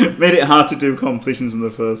do. Made it hard to do completions in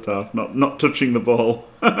the first half. Not touching the ball.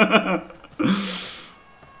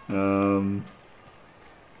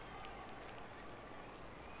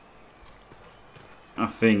 I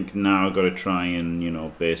think now I've got to try and,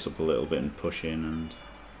 base up a little bit and push in and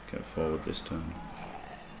get forward this turn.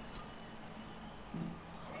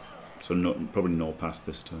 So probably no pass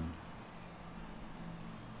this turn.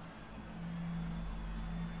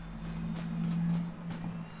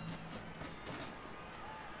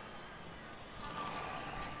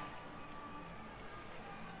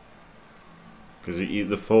 Because the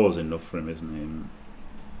 4's enough for him, isn't it?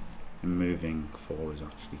 Him moving 4 is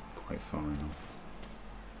actually quite far enough.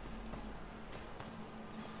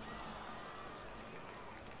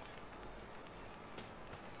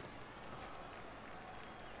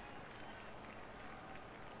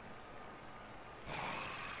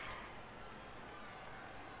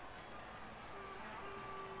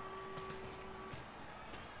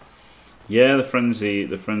 Yeah, the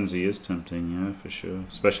frenzy is tempting, yeah, for sure.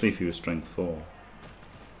 Especially if he was strength 4.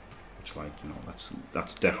 Which,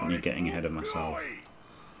 that's definitely getting ahead of myself.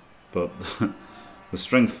 But the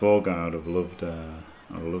strength 4 guy, I'd have loved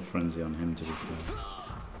frenzy on him, to be fair.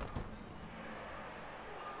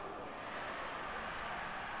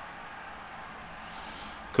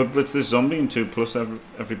 Could blitz this zombie and 2+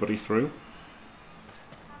 everybody through.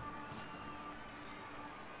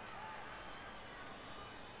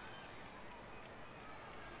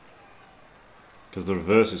 Because the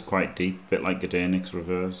reverse is quite deep, a bit like Gdanik's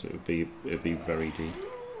reverse. It'd be very deep.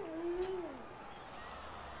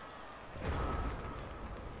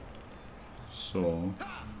 So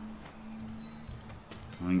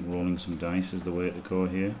I think rolling some dice is the way to go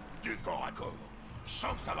here. Du corps à corps. Je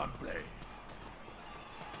sens que ça va me plaire.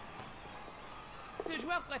 Ce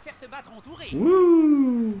joueur préfère se battre entouré.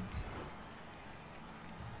 Woo!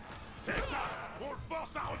 C'est ça. On le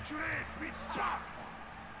force à reculer, puis paf.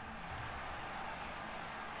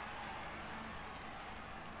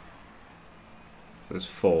 There's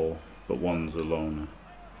 4, but one's a loner.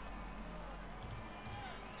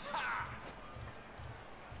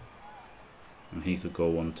 And he could go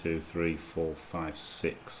 1, 2, 3, 4, 5,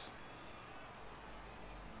 6.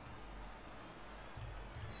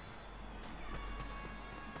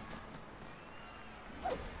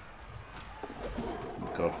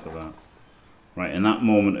 God for that. Right, in that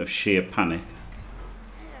moment of sheer panic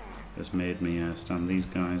has made me stand these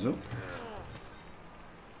guys up.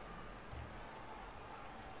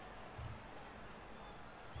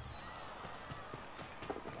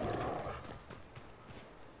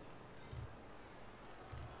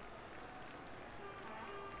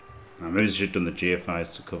 Maybe I should have done the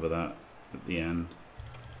GFIs to cover that at the end.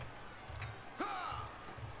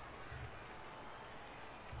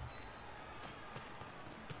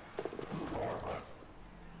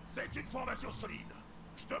 C'est une formation solide.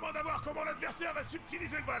 Je demande à voir comment l'adversaire va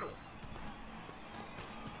subtiliser le ballon.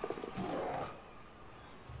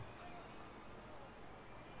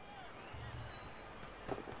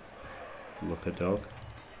 Look a dog.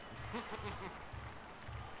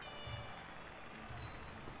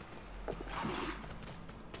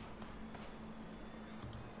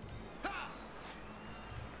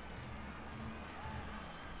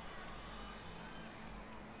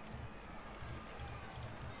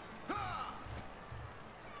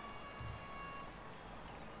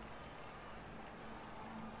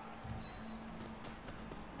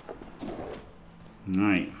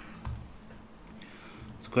 Right.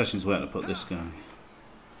 So the question is where to put this guy.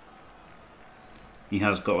 He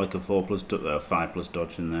has got like a 5+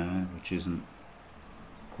 dodge in there, which isn't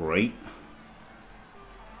great.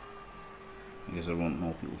 I guess I want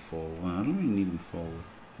more people forward. Well, I don't really need him forward.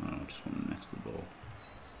 I just want him next to the ball.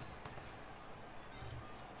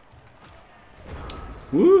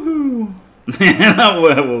 Woohoo! That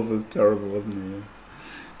werewolf was terrible, wasn't he?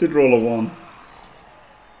 Did roll a 1.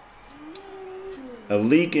 A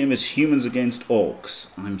league game is humans against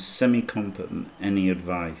orcs. I'm semi-competent. Any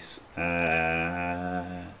advice?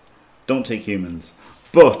 Don't take humans.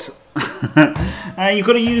 But you've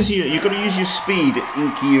got to use your speed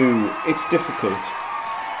in Q. It's difficult.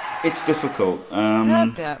 It's difficult.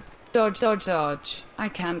 Heard up. Dodge, dodge, dodge. I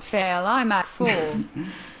can't fail. I'm at 4.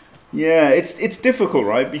 Yeah, it's difficult,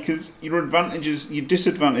 right? Because your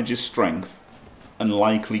disadvantage is strength and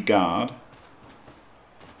likely guard.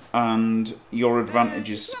 And your advantage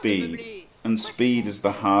is speed, and speed is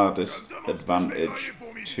the hardest advantage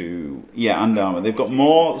to... Yeah, and armor. They've got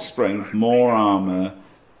more strength, more armor,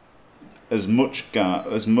 as much guard,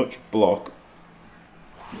 as much block.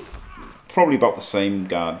 Probably about the same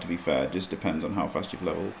guard, to be fair. It just depends on how fast you've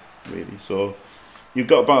leveled, really. So you've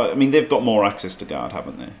got about... I mean, they've got more access to guard,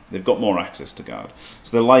 haven't they? They've got more access to guard,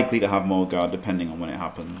 so they're likely to have more guard depending on when it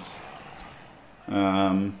happens.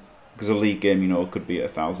 Because a league game, you know, could be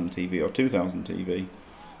 1,000 TV or 2,000 TV.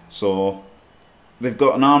 So they've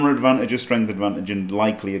got an armor advantage, a strength advantage, and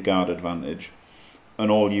likely a guard advantage. And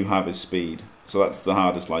all you have is speed. So that's the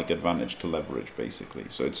hardest advantage to leverage, basically.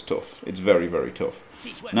 So it's tough. It's very, very tough.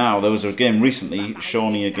 Now, there was a game recently,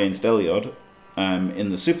 Shawnee against Eliod, in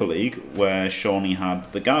the Super League, where Shawnee had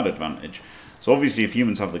the guard advantage. So obviously, if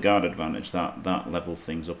humans have the guard advantage, that levels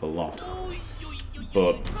things up a lot.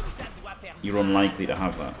 But you're unlikely to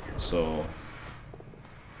have that, so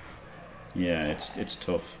yeah, it's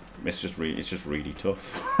tough. It's just really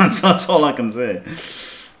tough. that's all I can say.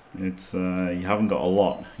 It's you haven't got a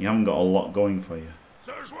lot. You haven't got a lot going for you,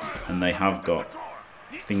 and they have got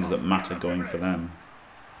things that matter going for them.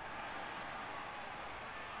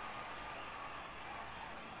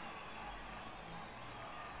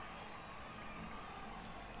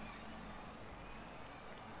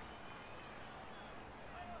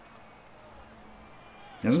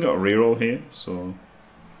 He hasn't got a reroll here, so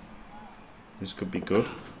this could be good.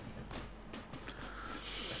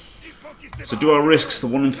 So do our risks the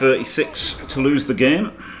 1 in 36 to lose the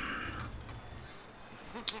game?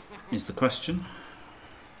 Is the question.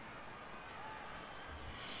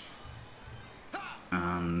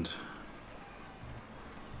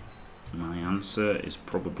 answer is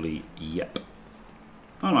probably yep.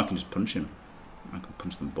 Oh no, I can just punch him. I can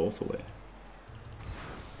punch them both away.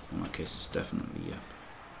 In that case, it's definitely yep.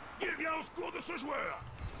 Il vient au secours de ce joueur.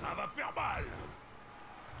 Ça va faire mal.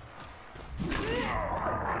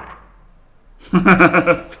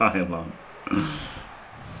 Pile on.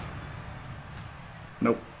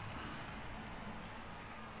 Nope.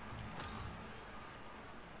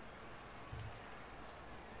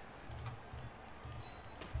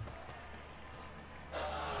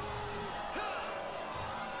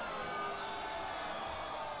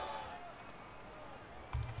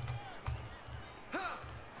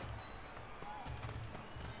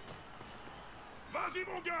 Vas-y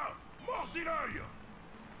mon gars, mords-y l'œil.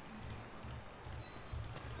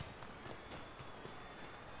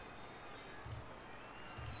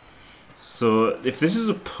 So, if this is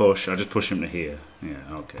a push, I just push him to here. Yeah,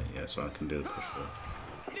 okay, yeah, so I can do the push first.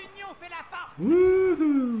 L'union fait la force.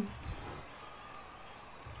 Woohoo!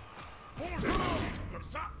 Bon jeu. Comme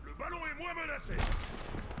ça, le ballon est moins menacé.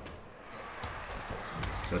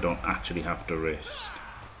 So I don't actually have to risk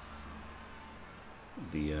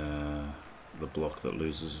the block that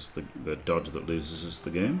loses us the dodge that loses us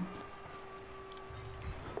the game.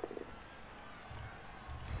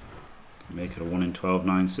 Make it a 1 in 12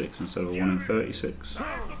 9-6 instead of a 1 in 36.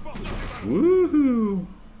 Woohoo!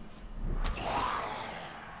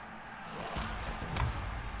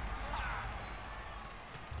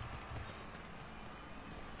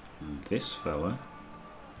 And this fella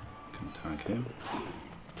can tag him.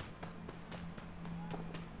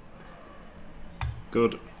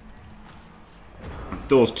 Good.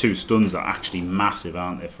 Those two stuns are actually massive,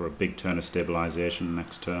 aren't they, for a big turn of stabilisation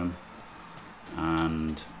next turn.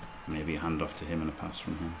 And maybe a handoff to him and a pass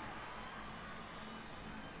from him.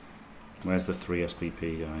 Where's the 3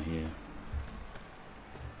 SPP guy here?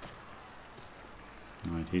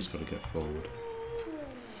 Right, he's got to get forward.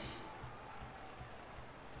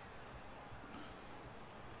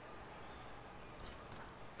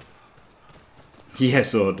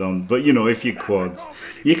 Yes or don't, but you know, if you quads,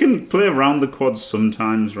 you can play around the quads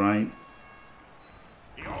sometimes, right?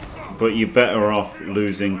 But you're better off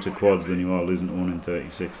losing to quads than you are losing to 1 in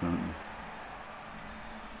 36, aren't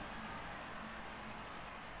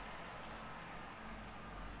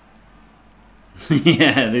you?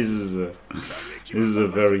 Yeah, this is a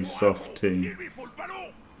very soft team.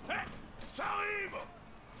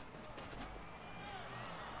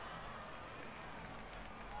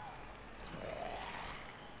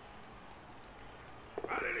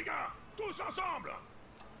 Allez les gars, tous ensemble.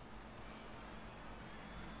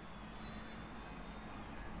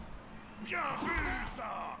 Bien vu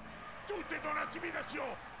ça. Tout est dans l'intimidation.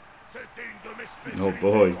 C'était une de mes spécialités. Oh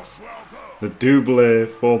boy, quand je jouais encore. the double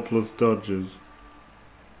 4+ dodges.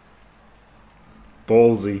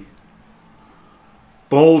 Ballsy.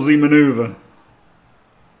 Ballsy maneuver.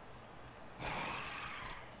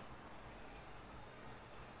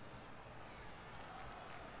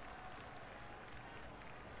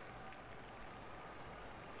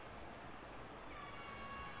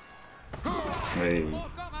 Hey.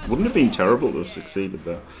 Wouldn't have been terrible to have succeeded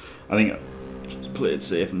there. I think I just played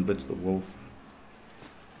safe and blitzed the wolf.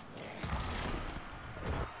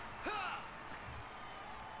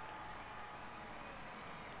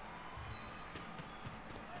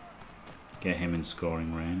 Get him in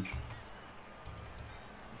scoring range.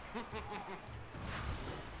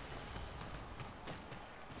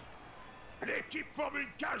 L'équipe forme une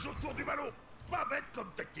cage autour du ballon. Pas bête comme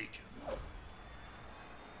tactique.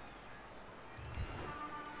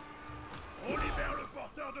 On libère le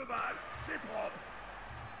porteur de balle. C'est propre.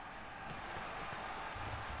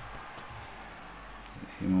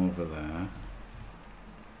 Him over there.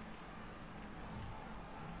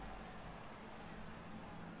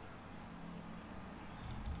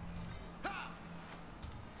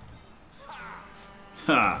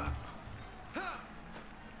 Ha!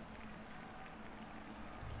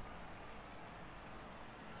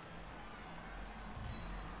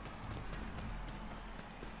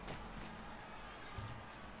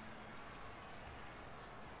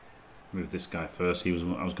 Move this guy first. I was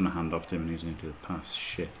going to hand off to him and he was going to do the pass.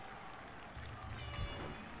 Shit.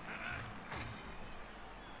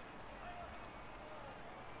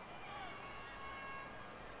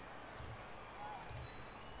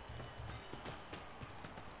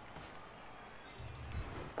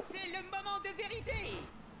 C'est le moment de vérité.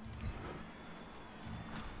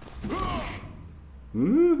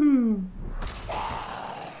 Woohoo!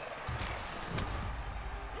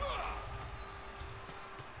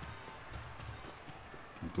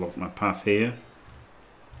 Block my path here.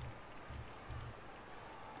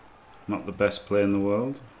 Not the best play in the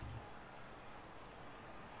world.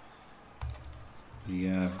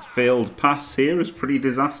 The failed pass here is pretty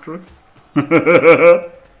disastrous.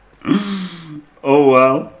 Oh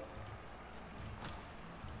well.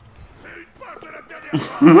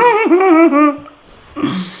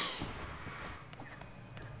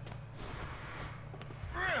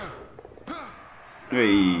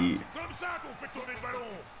 Hey.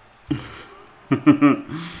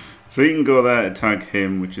 So you can go there to tag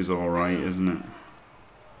him, which is alright, isn't it?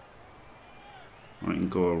 I can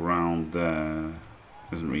go around there.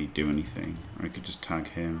 Doesn't really do anything. I could just tag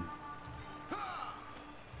him.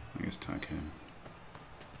 I guess tag him.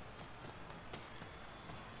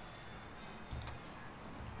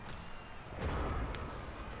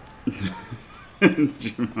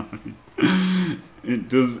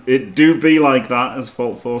 It do be like that, as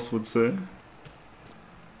Fault Force would say.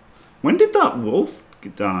 When did that wolf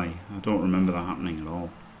die? I don't remember that happening at all.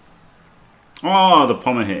 Oh, the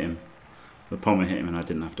pommer hit him. The pommer hit him and I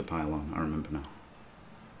didn't have to pile on. I remember now.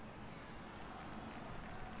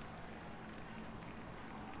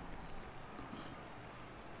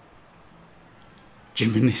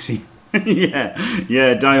 Jiminissi.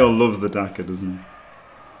 yeah, Dio loves the Daka, doesn't he?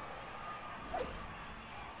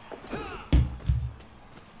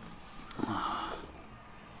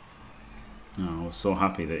 Oh, I was so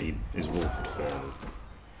happy that his wolf had failed,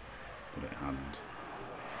 but it hadn't.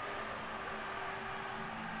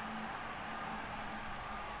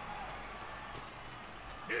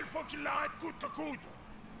 Il faut qu'il l'arrête coûte que coûte.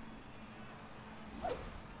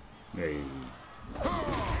 Hey.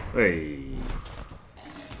 Hey.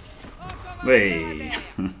 Hey.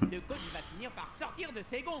 Le code va finir par sortir de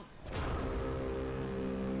ses gonds.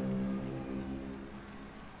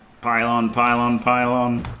 Pile on.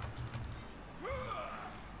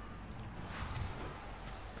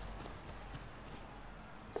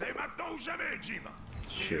 C'est maintenant ou jamais, Jim.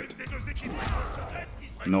 Shit. Des deux équipes secrètes qui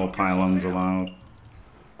serait No pylons allowed.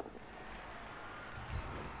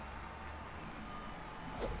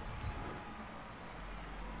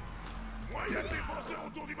 Moins il y a de défenseurs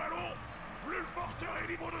autour du ballon, plus le porteur est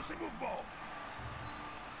libre de ses mouvements.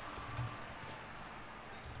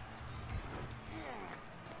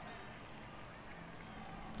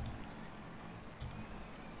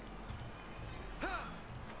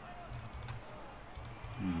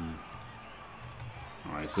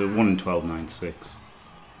 Alright, so 1 in 12.96.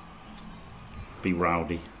 Be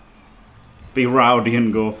rowdy. Be rowdy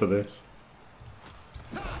and go for this.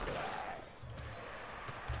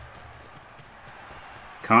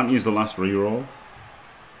 Can't use the last reroll.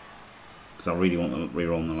 Because I really want to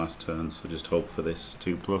reroll in the last turn, so just hope for this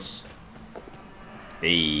 2+.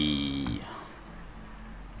 Hey.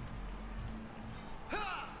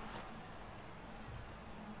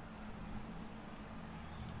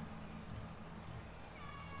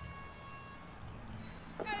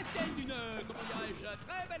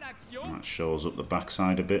 That shows up the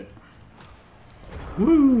backside a bit.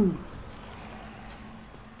 Woo!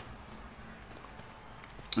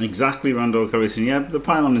 Exactly, Randall Curryson. Yeah, the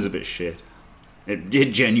pylon is a bit shit. It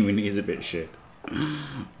genuinely is a bit shit.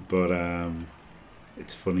 But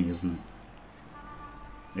it's funny, isn't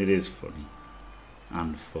it? It is funny.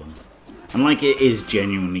 And fun. And like, it is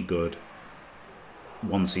genuinely good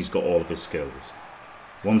once he's got all of his skills.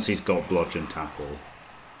 Once he's got blodge and tackle,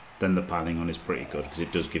 then the padding on is pretty good, because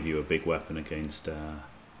it does give you a big weapon against the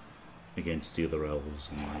other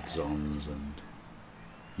elves and like Zons and,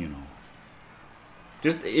 you know,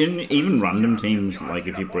 just in even random teams, like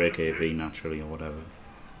if you break AV naturally or whatever.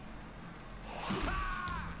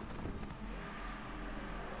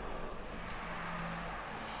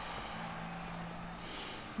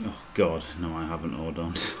 Oh god, no, I haven't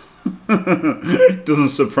Odoned. Doesn't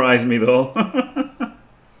surprise me though.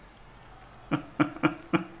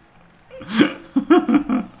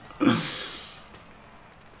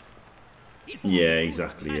 Yeah,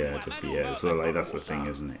 exactly. Yeah. So like that's the thing,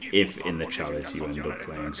 isn't it? If in the chalice you end up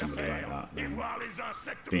playing somebody like that, then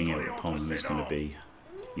being able to palm them is going to be,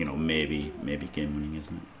 you know, maybe game winning,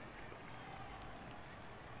 isn't it?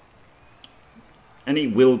 And he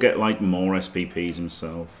will get like more SPPs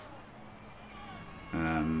himself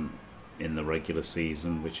in the regular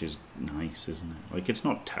season, which is nice, isn't it? Like, it's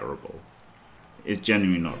not terrible. It's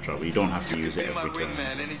genuinely not trouble. You don't have to use it every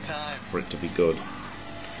turn for it to be good.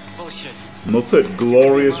 Bullshit. Muppet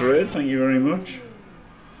Glorious Raid, thank you very much.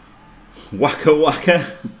 Waka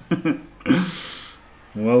Waka.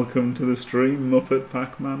 Welcome to the stream, Muppet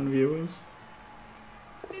Pac-Man viewers.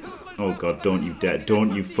 Oh god, don't you dare.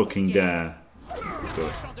 Don't you fucking dare.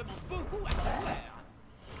 Good.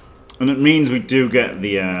 And it means we do get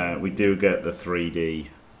the 3D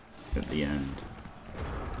at the end.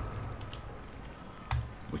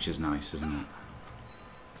 Which is nice, isn't it?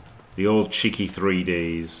 The old cheeky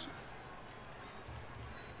 3Ds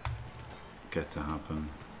get to happen.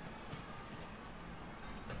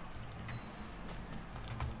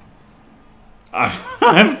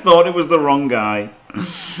 I've thought it was the wrong guy.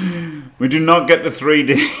 We do not get the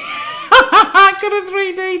 3D. I could have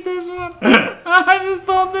 3D'd this one. I just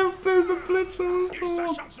thought the Blitzer was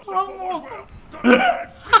the wrong one.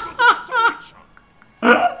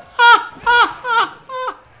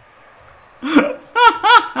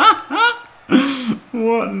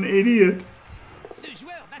 What an idiot.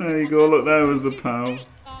 There you go, look, there was the POW.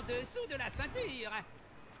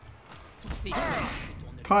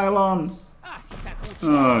 Pile on.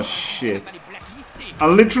 Oh shit. I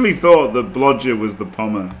literally thought the Blodger was the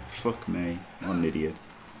Pommer. Fuck me. What an idiot.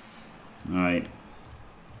 Alright.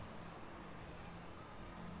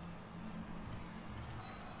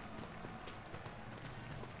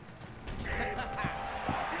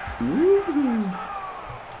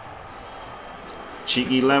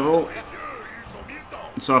 Cheeky level.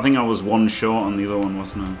 So I think I was one short on the other one,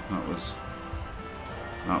 wasn't I?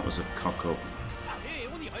 That was a cock up. Allez,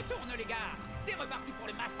 on y retourne les gars. C'est reparti pour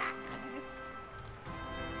le massacre.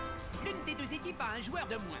 L'une des deux équipes a un joueur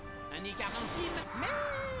de moins. Un écart infime, mais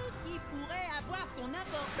qui pourrait avoir son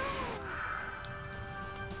importance.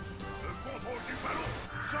 Le contrôle du ballon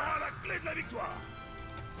sera la clé de la victoire.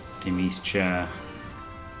 Timmy's chair.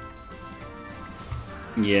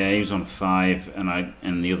 Yeah, he was on 5,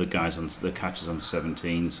 and the other guys on the catcher's on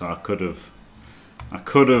 17. So I could have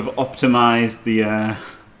optimized the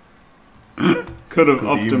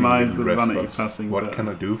the vanity passing. What can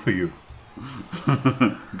I do for you?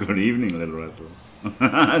 Good evening, little wrestler.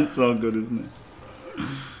 It's all good, isn't it?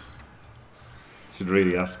 Should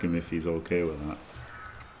really ask him if he's okay with that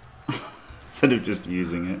instead of just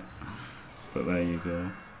using it. But there you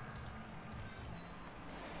go.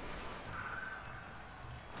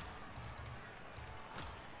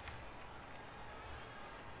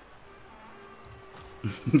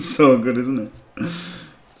 It's so good, isn't it?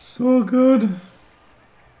 So good.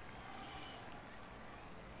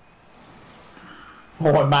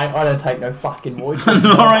 Oh mate, I don't take no fucking voice.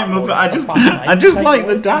 Alright, but I just like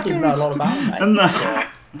the dagger and the hat.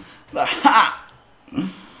 The hat.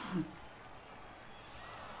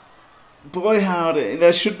 Boy howdy,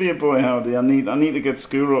 there should be a boy howdy. I need to get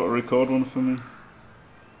Skuro to record one for me.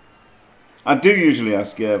 I do usually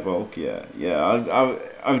ask, yeah, Volk, yeah.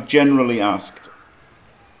 I've generally asked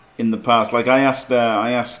in the past. Like I asked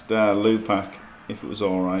Lupac if it was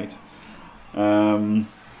all right, and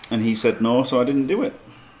he said no, so I didn't do it.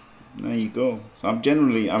 There you go. So I've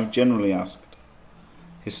generally asked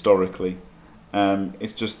historically.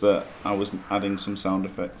 It's just that I was adding some sound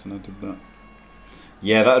effects and I did that.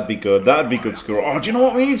 Yeah, that'd be good. That'd be good, Skuro. Oh, do you know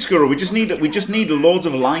what we need, Skuro? We just need loads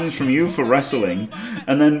of lines from you for wrestling,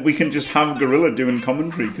 and then we can just have Gorilla doing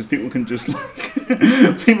commentary because people can just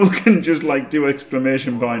like do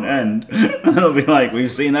exclamation point end, and they'll be like, "We've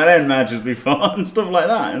seen that end matches before" and stuff like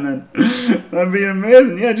that, and then that'd be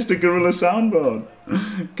amazing. Yeah, just a Gorilla soundboard.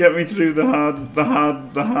 Get me through the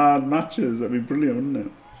hard matches. That'd be brilliant, wouldn't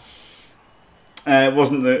it? It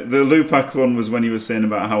wasn't the Lupac one. Was when he was saying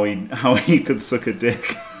about how he could suck a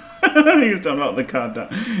dick. He was talking about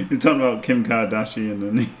he was talking about Kim Kardashian,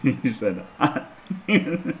 and he said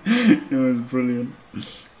it was brilliant.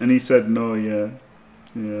 And he said no, yeah.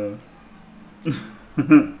 No,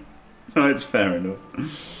 it's fair enough.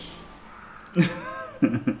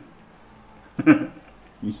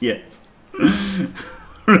 Yep.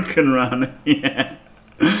 Rickin' Rana, yeah.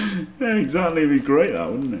 Yeah, exactly. It'd be great, that,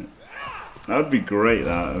 wouldn't it? That would be great,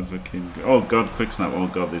 that. A fucking... Oh god, quick snap. Oh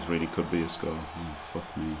god, this really could be a score. Oh,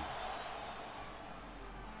 fuck me.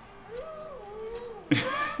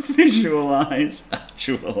 Visualize,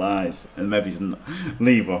 actualize, and maybe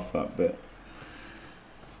leave off that bit.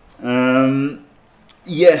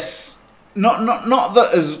 Yes,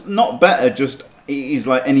 not better. Just he's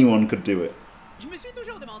like anyone could do it.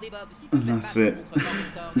 And that's it.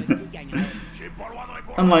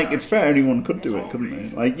 And like, it's fair, anyone could do it, couldn't they?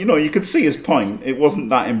 Like, you know, you could see his point. It wasn't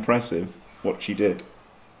that impressive what she did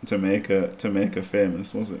to make her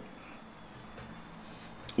famous, was it?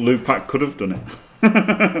 Lupac could have done it.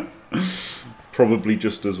 Probably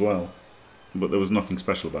just as well. But there was nothing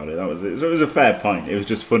special about it. That was it. So it was a fair point. It was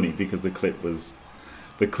just funny because the clip was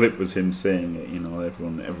him saying it, you know,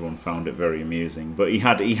 everyone found it very amusing. But he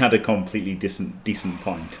had a completely decent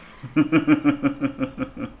point.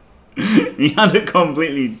 He had a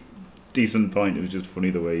completely decent point. It was just funny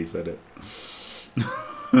the way he said it.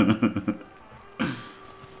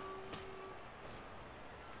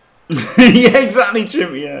 Yeah, exactly,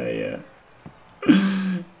 Jim. Yeah.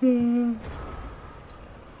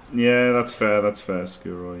 Yeah, that's fair,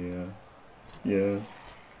 Skuro, yeah.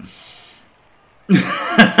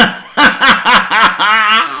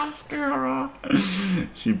 Skuro.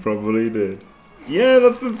 She probably did. Yeah,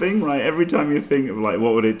 that's the thing, right? Every time you think of, like,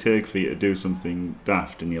 what would it take for you to do something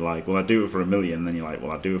daft, and you're like, well, I'd do it for $1 million, and then you're like,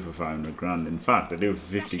 well, I'd do it for 500 grand. In fact, I'd do it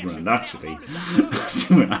for 50 grand, actually.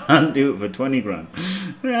 I'd do it for 20 grand.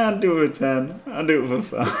 Yeah, I'd do it for 10. I'd do it for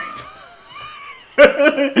 5.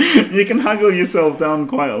 You can haggle yourself down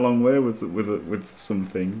quite a long way with some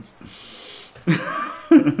things.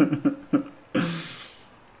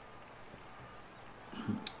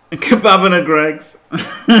 Kebab and a Greg's.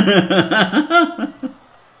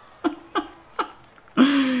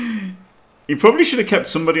 You probably should have kept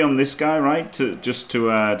somebody on this guy, right? To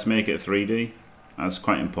make it a 3D. That's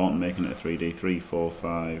quite important, making it a 3D. 3, 4,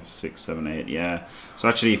 5, 6, 7, 8. Yeah. So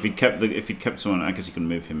actually, if he kept someone, I guess you can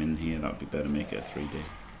move him in here. That would be better. Make it a 3D.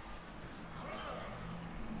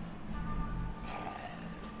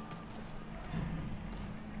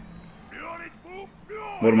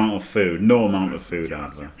 What amount of food? No amount of food,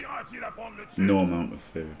 Adler. No amount of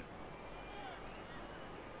food.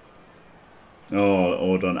 Oh,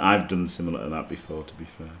 hold on. I've done similar to that before, to be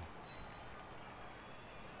fair.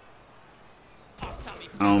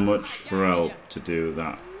 How much for help to do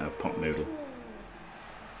that pot noodle?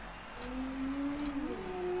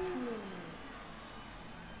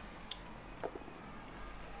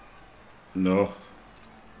 No.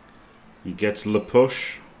 He gets le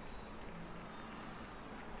push.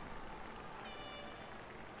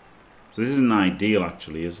 So this isn't ideal,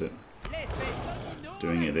 actually, is it?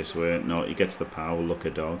 Doing it this way. No, he gets the power. Look a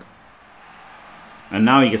dog. And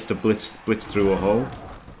now he gets to blitz through a hole.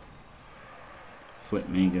 Flip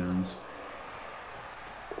me, guys.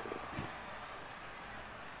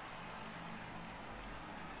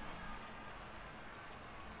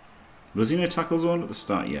 Was he in a tackle zone at the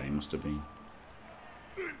start? Yeah, he must have been.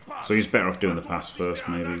 So he's better off doing the pass first,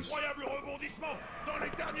 maybe.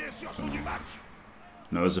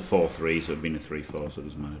 No, it was a 4-3, so it would been a 3-4, so it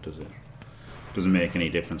doesn't matter, does it? Doesn't make any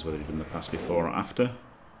difference whether he'd done the pass before or after.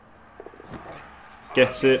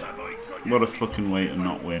 Gets it. What a fucking way to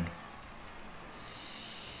not win.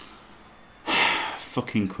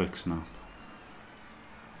 Fucking quick snap.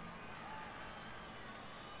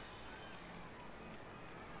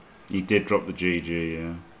 He did drop the GG,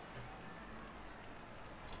 yeah.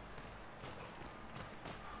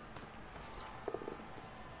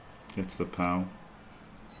 Gets the POW.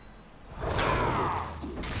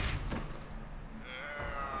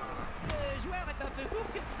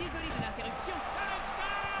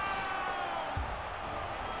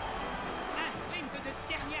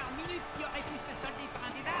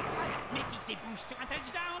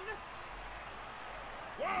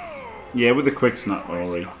 Yeah, with the quick snap,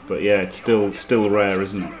 Ori. But yeah, it's still rare,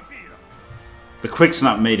 isn't it? The quick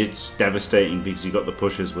snap made it devastating because he got the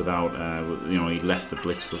pushes without, you know, he left the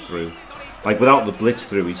blitz through. Like, without the blitz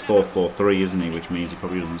through, he's 4-4-3, isn't he? Which means he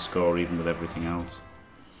probably doesn't score even with everything else.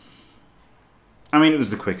 I mean, it was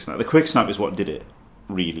the quick snap. The quick snap is what did it,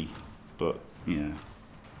 really. But, yeah.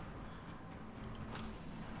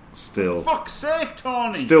 Still. For fuck's sake,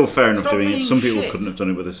 Tony! Still fair enough doing it. Some people couldn't have done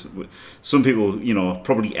it with us. Some people, you know,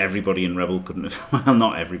 probably everybody in Rebel couldn't have. Well,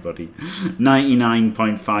 not everybody.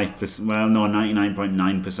 99.5%. Well, no,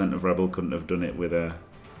 99.9% of Rebel couldn't have done it with a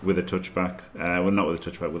touchback. Well, not with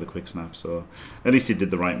a touchback, with a quick snap. So at least he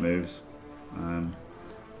did the right moves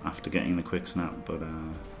after getting the quick snap. But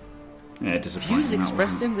yeah, disappointing. Views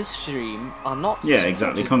expressed in this stream are not. Yeah,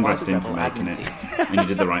 exactly. Congrats to him for making it. And he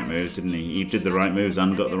did the right moves, didn't he? He did the right moves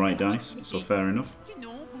and got the right dice, so fair enough.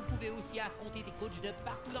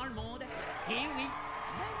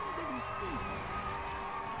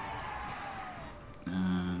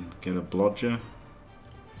 And get a blodger.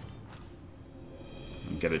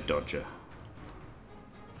 And get a dodger.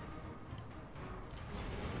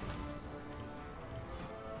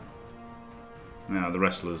 Now the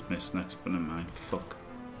wrestlers missed next, but never mind. Fuck.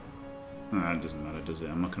 No, it doesn't matter, does it?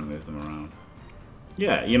 I'm not going to move them around.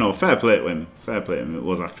 Yeah, you know, fair play to him. Fair play to him. It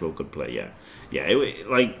was actual good play, yeah. Yeah,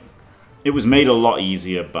 it was made a lot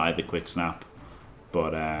easier by the quick snap,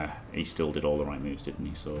 but he still did all the right moves, didn't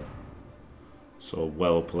he? So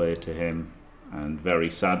well played to him, and very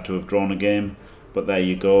sad to have drawn a game. But there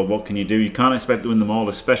you go. What can you do? You can't expect to win them all,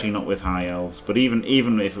 especially not with High Elves. But even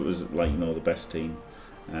if it was, like, you know, the best team,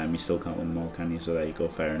 you still can't win them all, can you? So there you go,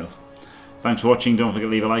 fair enough. Thanks for watching. Don't forget to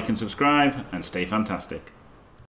leave a like and subscribe, and stay fantastic.